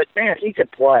short, but man, he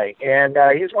could play. And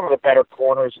he's one of the better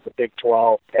corners of the Big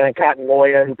 12. And then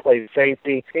Cotton-Moya, who plays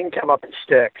safety, he can come up and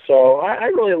stick. So I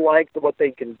really like what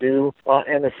they can do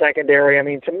in the secondary. I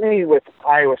mean, to me, with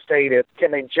Iowa State is,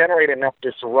 can they generate enough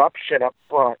disruption up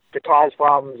front to cause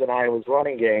problems in Iowa's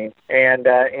running game and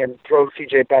throw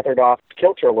C.J. Beathard off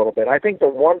kilter a little bit? I think the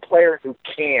one player who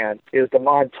can is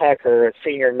DeMond Tucker, a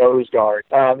senior nose guard.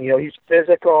 He's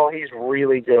physical. He's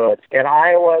really good. And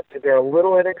Iowa, they're a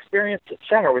little inexperienced at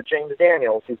center with James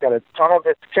Daniels. He's got a ton of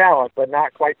talent, but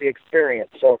not quite the experience.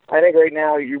 So I think right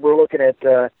now we're looking at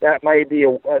that might be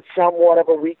a somewhat of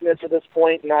a weakness at this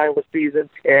point in Iowa's season,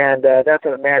 and that's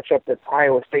a matchup that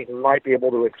Iowa State might be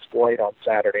able to exploit on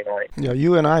Saturday night. Yeah,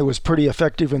 UNI was pretty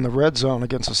effective in the red zone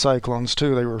against the Cyclones,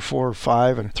 too. They were 4 or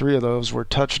 5, and 3 of those were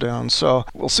touchdowns. So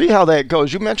we'll see how that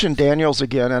goes. You mentioned Daniels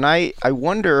again, and I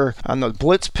wonder on the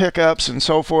blitz pickups and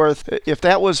so forth, if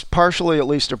that was partially at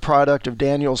least a product of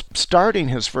Daniels starting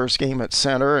his first game at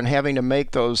center and having to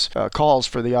make those calls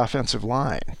for the offensive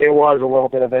line. It was a little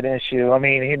bit of an issue. I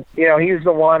mean, he's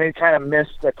the one who kind of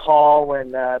missed the call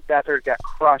when Beathard got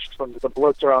crushed from the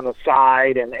blitzer on the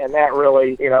side, and that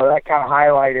really, that kind of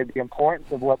highlighted the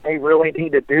importance of what they really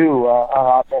need to do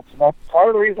on offense. And that's part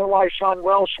of the reason why Sean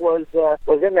Welsh was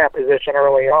in that position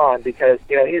early on, because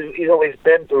he's always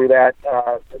been through that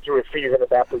through a season at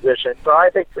that position. So I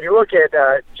think when you look at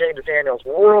James Daniels,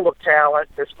 world of talent,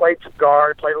 has played some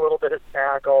guard, played a little bit at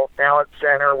tackle, now at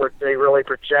center where they really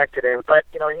projected him, but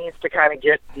he needs to kind of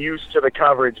get used to the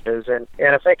coverages, and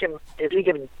if he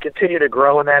can continue to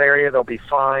grow in that area, they'll be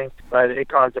fine. But it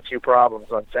caused a few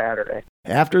problems on Saturday.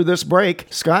 After this break,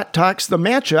 Scott talks the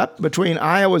matchup between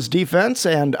Iowa's defense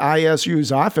and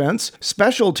ISU's offense,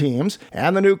 special teams,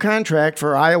 and the new contract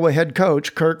for Iowa head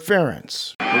coach Kirk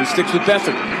Ferentz. He sticks with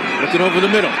Beathard, looking over the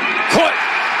middle. Caught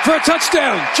for a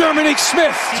touchdown. German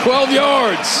Smith, 12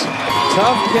 yards.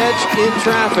 Tough catch in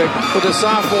traffic for the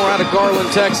sophomore out of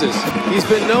Garland, Texas. He's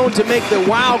been known to make the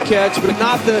wow catch, but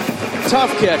not the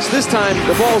tough catch. This time,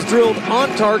 the ball's drilled on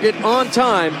target, on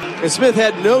time, and Smith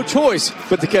had no choice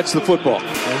but to catch the football.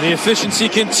 And the efficiency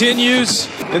continues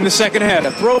in the second half.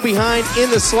 A throw behind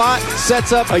in the slot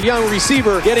sets up a young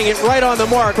receiver, getting it right on the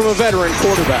mark from a veteran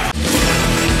quarterback.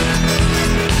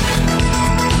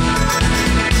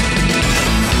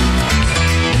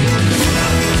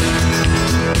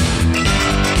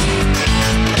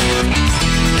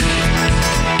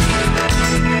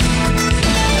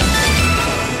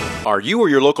 Are you or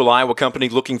your local Iowa company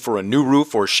looking for a new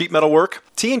roof or sheet metal work?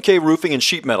 T&K Roofing and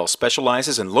Sheet Metal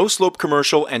specializes in low-slope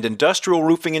commercial and industrial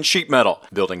roofing and sheet metal.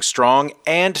 Building strong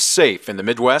and safe in the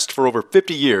Midwest for over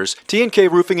 50 years, T&K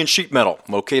Roofing and Sheet Metal,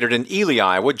 located in Ely,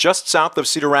 Iowa, just south of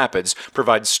Cedar Rapids,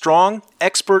 provides strong,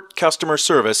 expert customer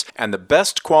service and the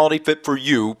best quality fit for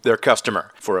you, their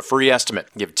customer. For a free estimate,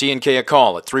 give T&K a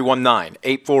call at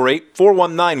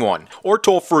 319-848-4191 or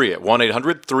toll free at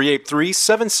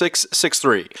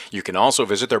 1-800-383-7663. You can also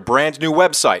visit their brand new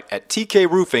website at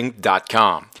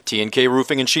tkroofing.com. T&K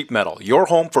Roofing and Sheet Metal, your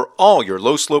home for all your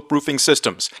low-slope roofing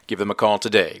systems. Give them a call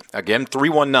today. Again,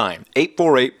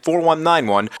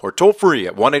 319-848-4191 or toll free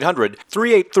at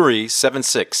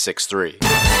 1-800-383-7663.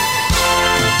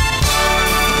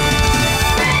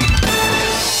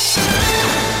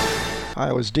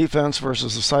 Iowa's defense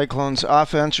versus the Cyclones'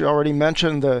 offense. You already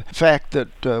mentioned the fact that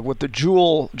with the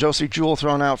Josie Jewell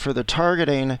thrown out for the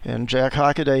targeting and Jack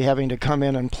Hockaday having to come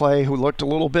in and play, who looked a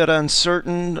little bit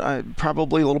uncertain,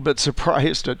 probably a little bit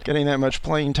surprised at getting that much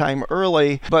playing time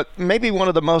early. But maybe one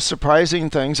of the most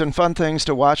surprising things and fun things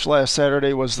to watch last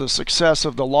Saturday was the success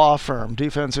of the law firm,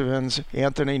 defensive ends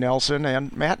Anthony Nelson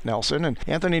and Matt Nelson. And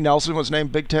Anthony Nelson was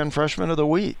named Big Ten Freshman of the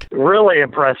Week. Really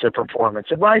impressive performance.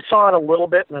 And I saw it a little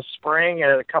bit in the spring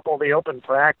at a couple of the open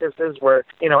practices where,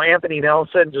 Anthony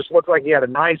Nelson just looked like he had a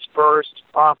nice burst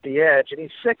off the edge. And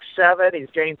he's 6'7". He's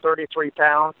gained 33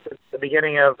 pounds since the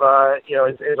beginning of,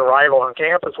 his arrival on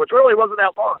campus, which really wasn't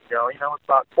that long ago. It's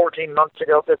about 14 months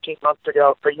ago, 15 months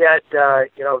ago. But yet,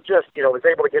 was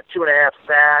able to get 2.5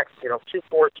 sacks, 2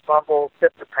 forced fumbles,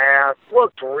 5 to pass.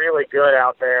 Looked really good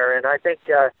out there. And I think,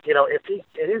 if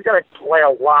he's going to play a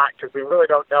lot, because we really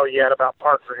don't know yet about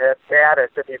Parker Head's status,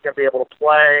 if he's going to be able to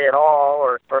play at all,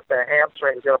 or if the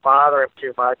hamstring is going to bother him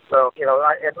too much. So,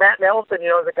 and Matt Nelson,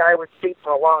 is a guy we've seen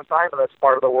for a long time in this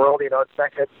part of the world.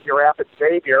 It's your Rapid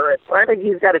Savior. And I think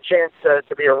he's got a chance to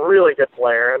be a really good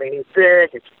player. I mean, he's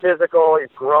big, he's physical, he's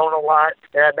grown a lot,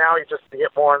 and now he's just to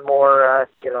get more and more,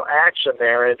 action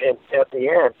there at the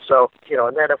end. So,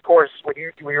 and then, of course, when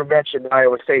you mentioned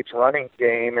Iowa State's running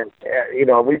game, and,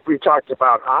 we talked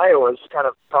about Iowa's kind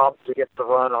of problem to get the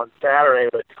run on Saturday,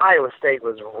 but Iowa State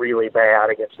was really bad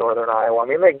against Northern Northern Iowa. I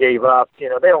mean, they gave up.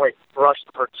 They only rushed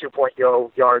for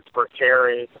 2.0 yards per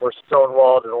carry. Were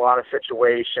stonewalled in a lot of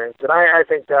situations. And I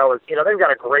think that was, they've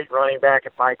got a great running back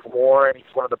in Mike Warren.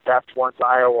 He's one of the best ones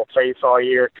Iowa will face all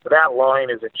year. But that line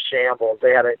is in shambles.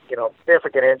 They had a,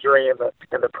 significant injury in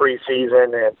the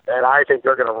preseason, and I think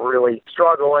they're going to really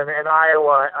struggle. And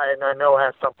Iowa, I know,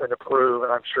 has something to prove,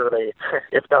 and I'm sure they,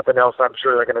 if nothing else, I'm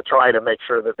sure they're going to try to make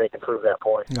sure that they can prove that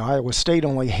point. Iowa State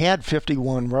only had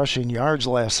 51 rushing yards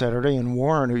last Saturday, and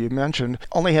Warren, who you mentioned,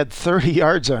 only had 30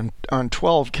 yards on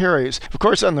 12 carries. Of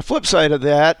course, on the flip side of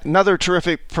that, another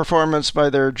terrific performance by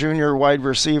their junior wide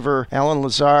receiver, Allen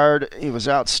Lazard. He was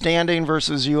outstanding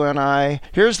versus UNI.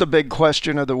 Here's the big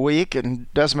question of the week,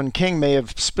 and Desmond King may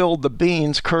have spilled the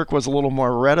beans. Kirk was a little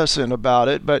more reticent about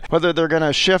it, but whether they're going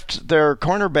to shift their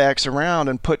cornerbacks around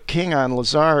and put King on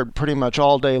Lazard pretty much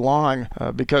all day long,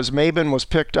 because Maben was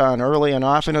picked on early and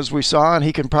often, as we saw, and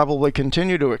he can probably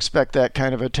continue to expect that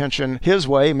kind of attention his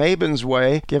way, Maben's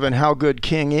way, given how good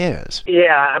King is.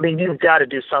 Yeah, I mean, you've got to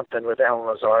do something with Allen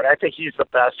Lazard. I think he's the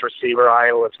best receiver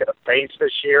Iowa's going to face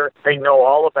this year. They know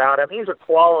all about him. He's a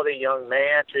quality young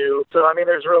man, too. So, I mean,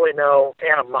 there's really no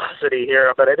animosity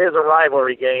here, but it is a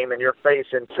rivalry game, and you're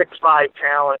facing 6'5"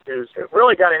 talent who's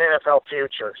really got an NFL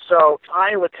future. So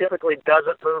Iowa typically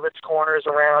doesn't move its corners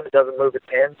around. It doesn't move its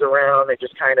ends around. They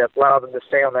just kind of allow them to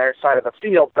stay on their side of the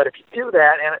field. But if you do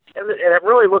that, and it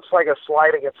really looks like a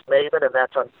slight against Maben, and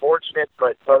that's unfortunate,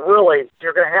 but really,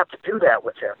 you're going to have to do that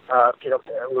with him.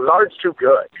 Lazard's too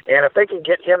good. And if they can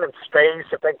get him in space,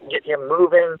 if they can get him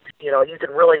moving, you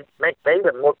can really make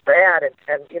Maben look bad.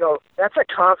 And that's a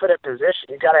confident position.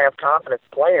 You got to have confidence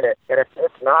playing it. And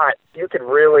if not, you could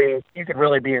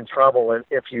really be in trouble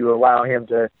if you allow him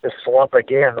to slump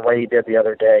again the way he did the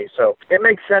other day. So it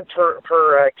makes sense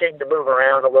for King to move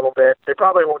around a little bit. They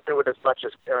probably won't do it as much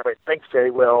as everybody thinks they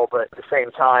will, but at the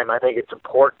same time, I think it's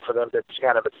important for them to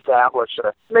kind of establish,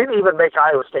 maybe even make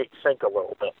Iowa State think a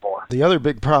little bit more. The other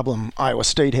big problem Iowa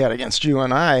State had against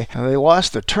UNI, they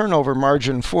lost the turnover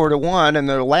margin 4-1 in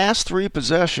their last 3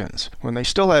 possessions. When they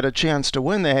still had a chance to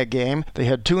win that game, they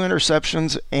had 2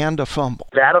 interceptions and a fumble.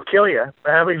 That'll kill you.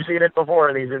 We've seen it before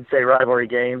in these in-state rivalry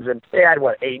games, and they had,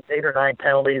 8 or 9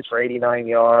 penalties for 89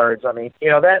 yards. I mean,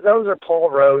 those are Paul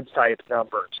Rhodes type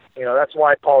numbers. That's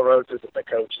why Paul Rhodes isn't the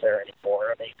coach there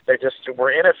anymore. I mean, they just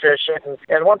were inefficient.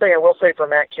 And one thing I will say for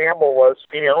Matt Campbell was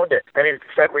he owned it. And he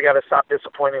said, we got to stop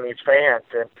disappointing these fans.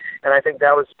 And I think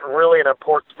that was really an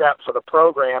important step for the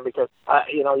program because,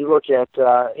 you look at,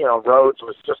 Rhodes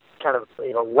was just kind of,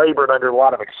 labored under a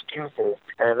lot of excuses.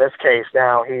 And in this case,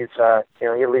 now he's, he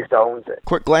at least owns it.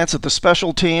 Quick glance at the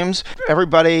special teams.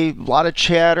 Everybody, a lot of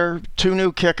chatter. 2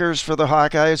 new kickers for the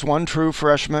Hawkeyes, 1 true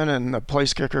freshman and the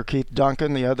place kicker Keith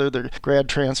Duncan, the other the grad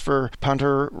transfer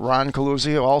punter Ron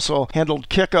Caluzzi, who also handled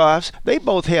kickoffs. They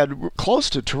both had close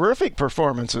to terrific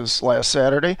performances last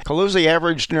Saturday. Caluzzi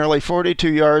averaged nearly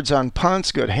 42 yards on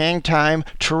punts, good hang time,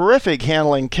 terrific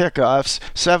handling kickoffs,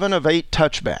 7 of 8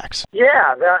 touchbacks.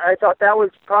 Yeah, I thought that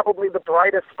was probably the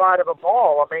brightest spot of them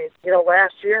all. I mean,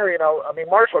 last year,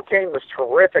 Marshall King was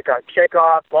terrific on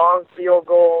kickoff, long field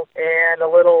goals, and a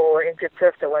little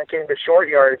inconsistent when it came to short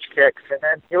yardage kicks. And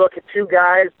then you look at 2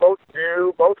 guys, both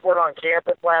new, both were on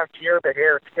campus last year, but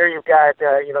here you've got,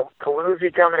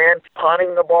 Caluzzi coming in,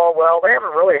 punting the ball well. They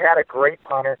haven't really had a great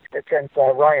punter since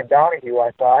Ryan Donahue,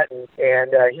 I thought, and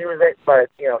he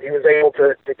was able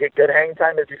to get good hang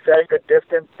time, as you say, good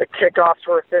distance. The kickoffs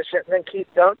were efficient, and then Keith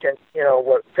Duncan,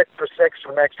 6 for 6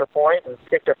 from extra point and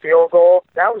kicked a field goal.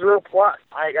 That was a real plus.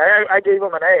 I gave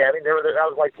him an A. I mean, that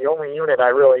was like the only unit I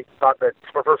really thought that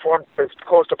performed as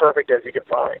close to perfect as you could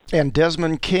find. And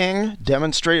Desmond King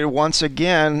demonstrated once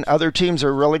again, other teams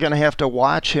are really going to have to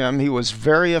watch him. He was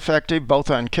very effective both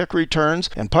on kick returns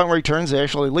and punt returns. He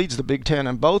actually leads the Big Ten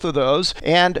in both of those.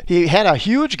 And he had a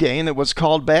huge gain that was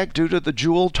called back due to the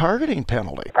Jewell targeting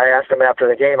penalty. I asked him after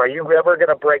the game, are you ever going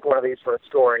to break one of these for a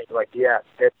score? And he's like, yeah.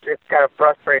 It's kind of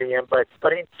frustrating him, but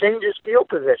he changed his field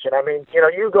position. I mean,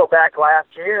 you go back last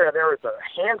year, and there was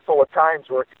a handful of times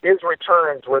where his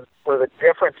returns were the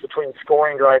difference between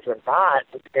scoring drives and not,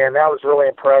 and that was really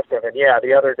impressive. And yeah,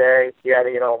 the other day he had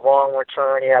a long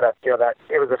return. He had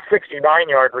it was a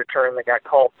 69-yard return that got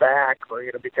called back,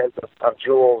 because of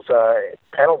Jewell's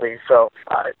penalty. So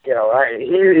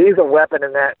he's a weapon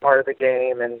in that part of the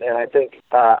game, and I think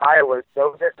Iowa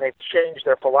knows it. They've changed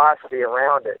their philosophy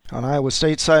around it. On Iowa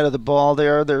State side of the ball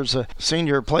there, there's a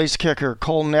senior place kicker,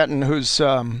 Cole Netton, who's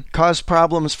caused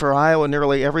problems for Iowa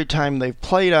nearly every time they've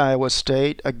played Iowa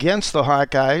State. Against the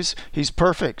Hawkeyes, he's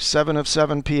perfect. 7 of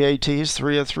 7 PATs,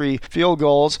 3 of 3 field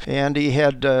goals, and he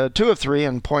had 2 of 3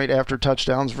 in point-after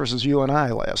touchdowns versus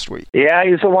UNI last week. Yeah,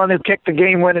 he's the one who kicked the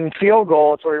game-winning field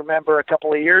goal, if we remember, a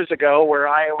couple of years ago, where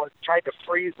Iowa tried to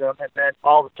freeze him, and then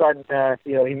all of a sudden,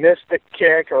 he missed the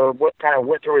kick or kind of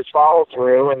went through his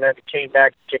follow-through, and then came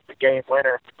back and kicked the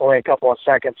game-winner. Only a couple of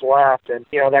seconds left, and,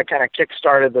 that kind of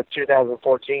kick-started the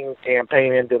 2014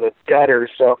 campaign into the gutter.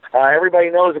 So everybody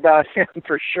knows about him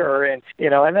for sure. And,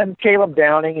 and then Caleb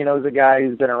Downing, is a guy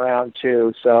who's been around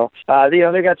too. So,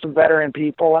 they got some veteran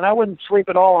people, and I wouldn't sleep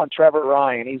at all on Trevor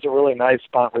Ryan. He's a really nice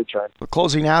punt return. We're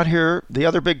closing out here, the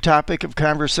other big topic of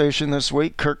conversation this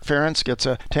week, Kirk Ferentz gets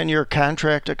a 10-year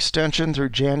contract extension through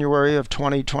January of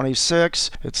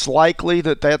 2026. It's likely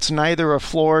that that's neither a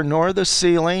floor nor the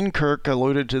ceiling. Kirk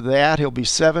alluded to that. He'll be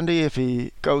 70 if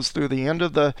he goes through the end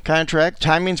of the contract.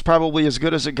 Timing's probably as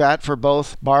good as it got for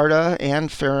both Barta and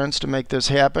Ferentz to make this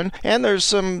happen. And there's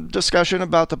some discussion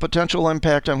about the potential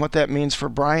impact on what that means for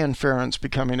Brian Ferentz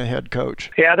becoming a head coach.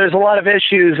 Yeah, there's a lot of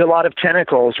issues, a lot of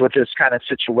tentacles with this kind of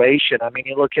situation. I mean,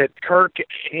 you look at Kirk,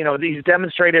 he's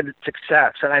demonstrated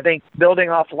success. And I think building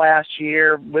off last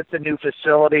year with the new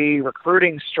facility,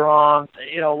 recruiting strong,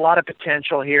 a lot of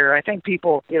potential here. I think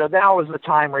people, now was the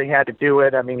time where he had to do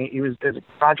it. I mean, his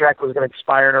contract was going to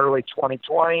expire in early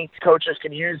 2020. Coaches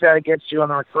can use that against you on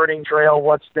the recruiting trail.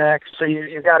 What's next? So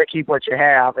you got to keep what you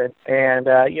have. And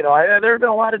there have been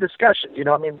a lot of discussions.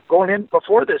 Going in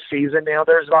before this season,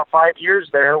 there's about 5 years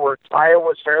there where Iowa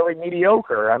was fairly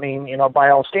mediocre. I mean, by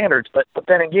all standards. But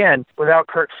then again, without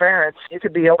Kirk Ferentz, you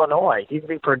could be Illinois, you could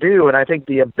be Purdue, and I think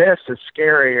the abyss is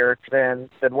scarier than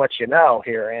what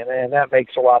here, and that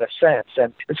makes a lot of sense.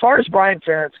 And as far as Brian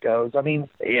Ferentz goes, I mean,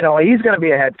 he's going to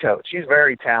be a head coach. He's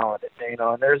very talented,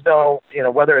 and there's no,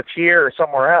 whether it's here or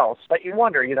somewhere else. But you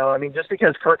wonder, just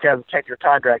because Kirk has a 10-year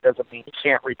contract doesn't mean he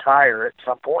can't retire at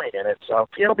some point in it. So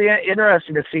it'll be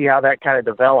interesting to see how that kind of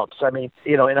develops. I mean,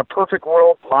 in a perfect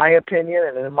world, my opinion,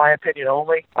 and in my opinion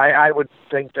only, I would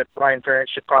think that Brian Ferentz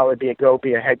should probably be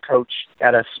a head coach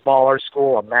at a smaller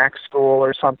school, a MAC school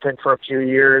or something for a few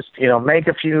years, make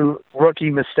a few rookie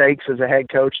mistakes as a head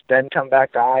coach, then come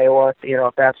back to Iowa,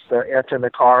 if that's in the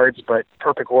cards. But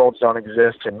perfect worlds don't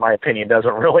exist, in my opinion.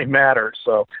 Doesn't really matter.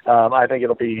 So I think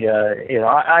it'll be,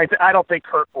 I don't think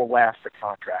Kirk will last the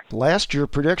contract. Last year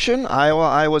prediction,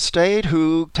 Iowa State,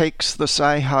 who takes the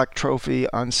Cy-Hawk Trophy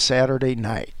on Saturday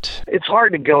night? It's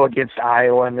hard to go against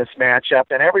Iowa in this matchup,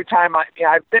 and every time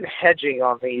I've been hedging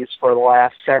on these for the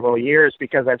last several years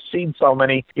because I've seen so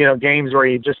many, games where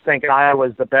you just think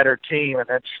Iowa's the better team, and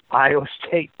then Iowa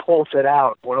State pulls it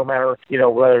out. Well, no matter,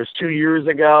 whether it's 2 years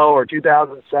ago or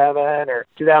 2007 or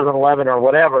 2011 or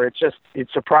whatever, it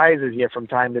surprises you from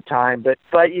time to time. But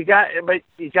you got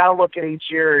to look at each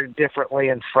year differently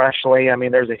and freshly. I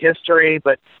mean, there's a history,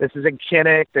 but this is in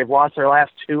Kinnick. They've lost their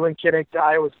last 2 in Kinnick to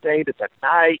Iowa State. It's at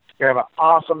night. You have an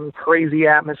awesome, crazy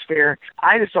atmosphere.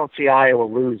 I just don't see Iowa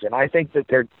losing. I think that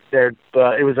it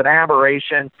was an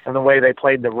aberration in the way they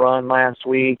played the run last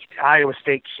week. Iowa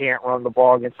State can't run the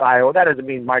ball against Iowa. That doesn't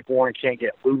mean Mike Warren can't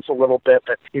get loose a little bit,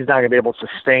 but he's not going to be able to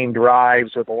sustain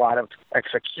drives with a lot of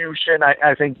execution.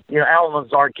 I think, Alan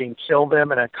Lazard can kill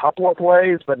them in a couple of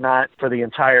plays, but not for the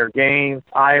entire game.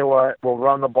 Iowa will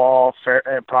run the ball.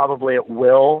 Probably it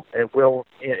will.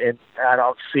 I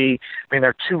don't see,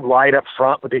 they're too light up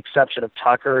front with the exception of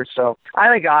Tucker. So I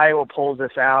think Iowa pulls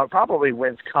this out, probably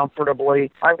wins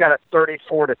comfortably. I've got it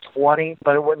 34-20,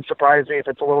 but it wouldn't surprise me if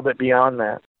it's a little bit beyond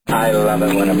that. I love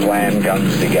it when a plan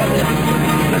comes together.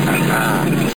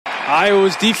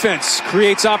 Iowa's defense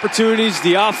creates opportunities.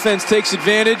 The offense takes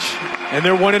advantage, and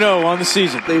they're 1-0 on the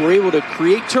season. They were able to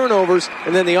create turnovers,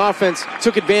 and then the offense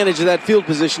took advantage of that field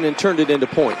position and turned it into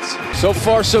points. So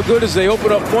far, so good as they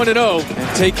open up 1-0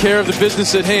 and take care of the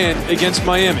business at hand against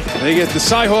Miami. They get the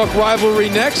Cy-Hawk rivalry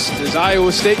next as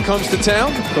Iowa State comes to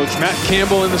town. Coach Matt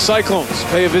Campbell and the Cyclones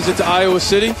pay a visit to Iowa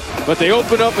City, but they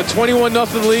open up a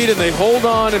 21-0 lead, and they hold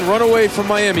on and run away from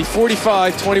Miami.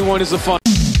 45-21 is the final.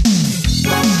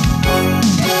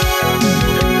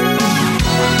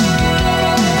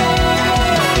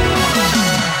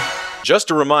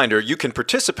 Just a reminder, you can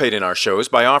participate in our shows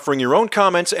by offering your own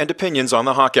comments and opinions on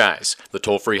the Hawkeyes. The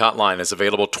toll-free hotline is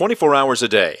available 24 hours a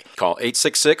day. Call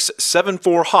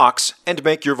 866-74-HAWKS and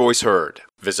make your voice heard.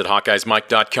 Visit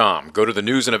HawkeyesMike.com, go to the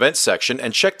news and events section,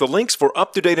 and check the links for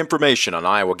up-to-date information on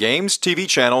Iowa games, TV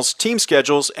channels, team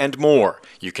schedules, and more.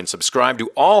 You can subscribe to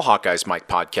all Hawkeyes Mike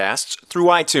podcasts through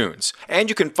iTunes, and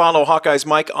you can follow Hawkeyes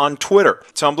Mike on Twitter,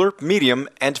 Tumblr, Medium,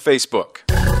 and Facebook.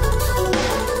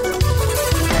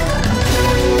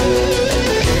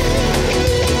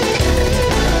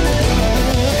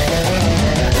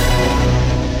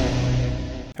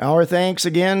 Our thanks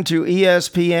again to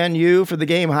ESPNU for the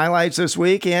game highlights this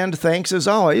week, and thanks as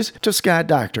always to Scott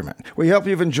Docterman. We hope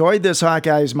you've enjoyed this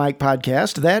Hawkeyes Mike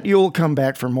podcast, that you'll come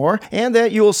back for more, and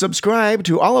that you'll subscribe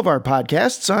to all of our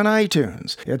podcasts on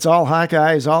iTunes. It's all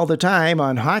Hawkeyes all the time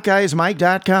on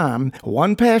HawkeyesMike.com.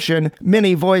 One passion,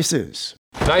 many voices.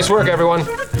 Nice work, everyone.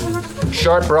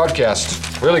 Sharp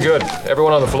broadcast. Really good.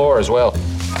 Everyone on the floor as well.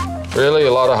 Really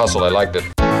a lot of hustle. I liked it.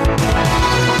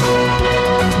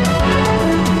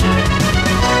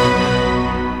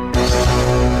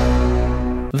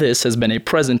 This has been a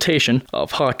presentation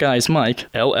of Hawkeyes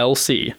Mike, LLC.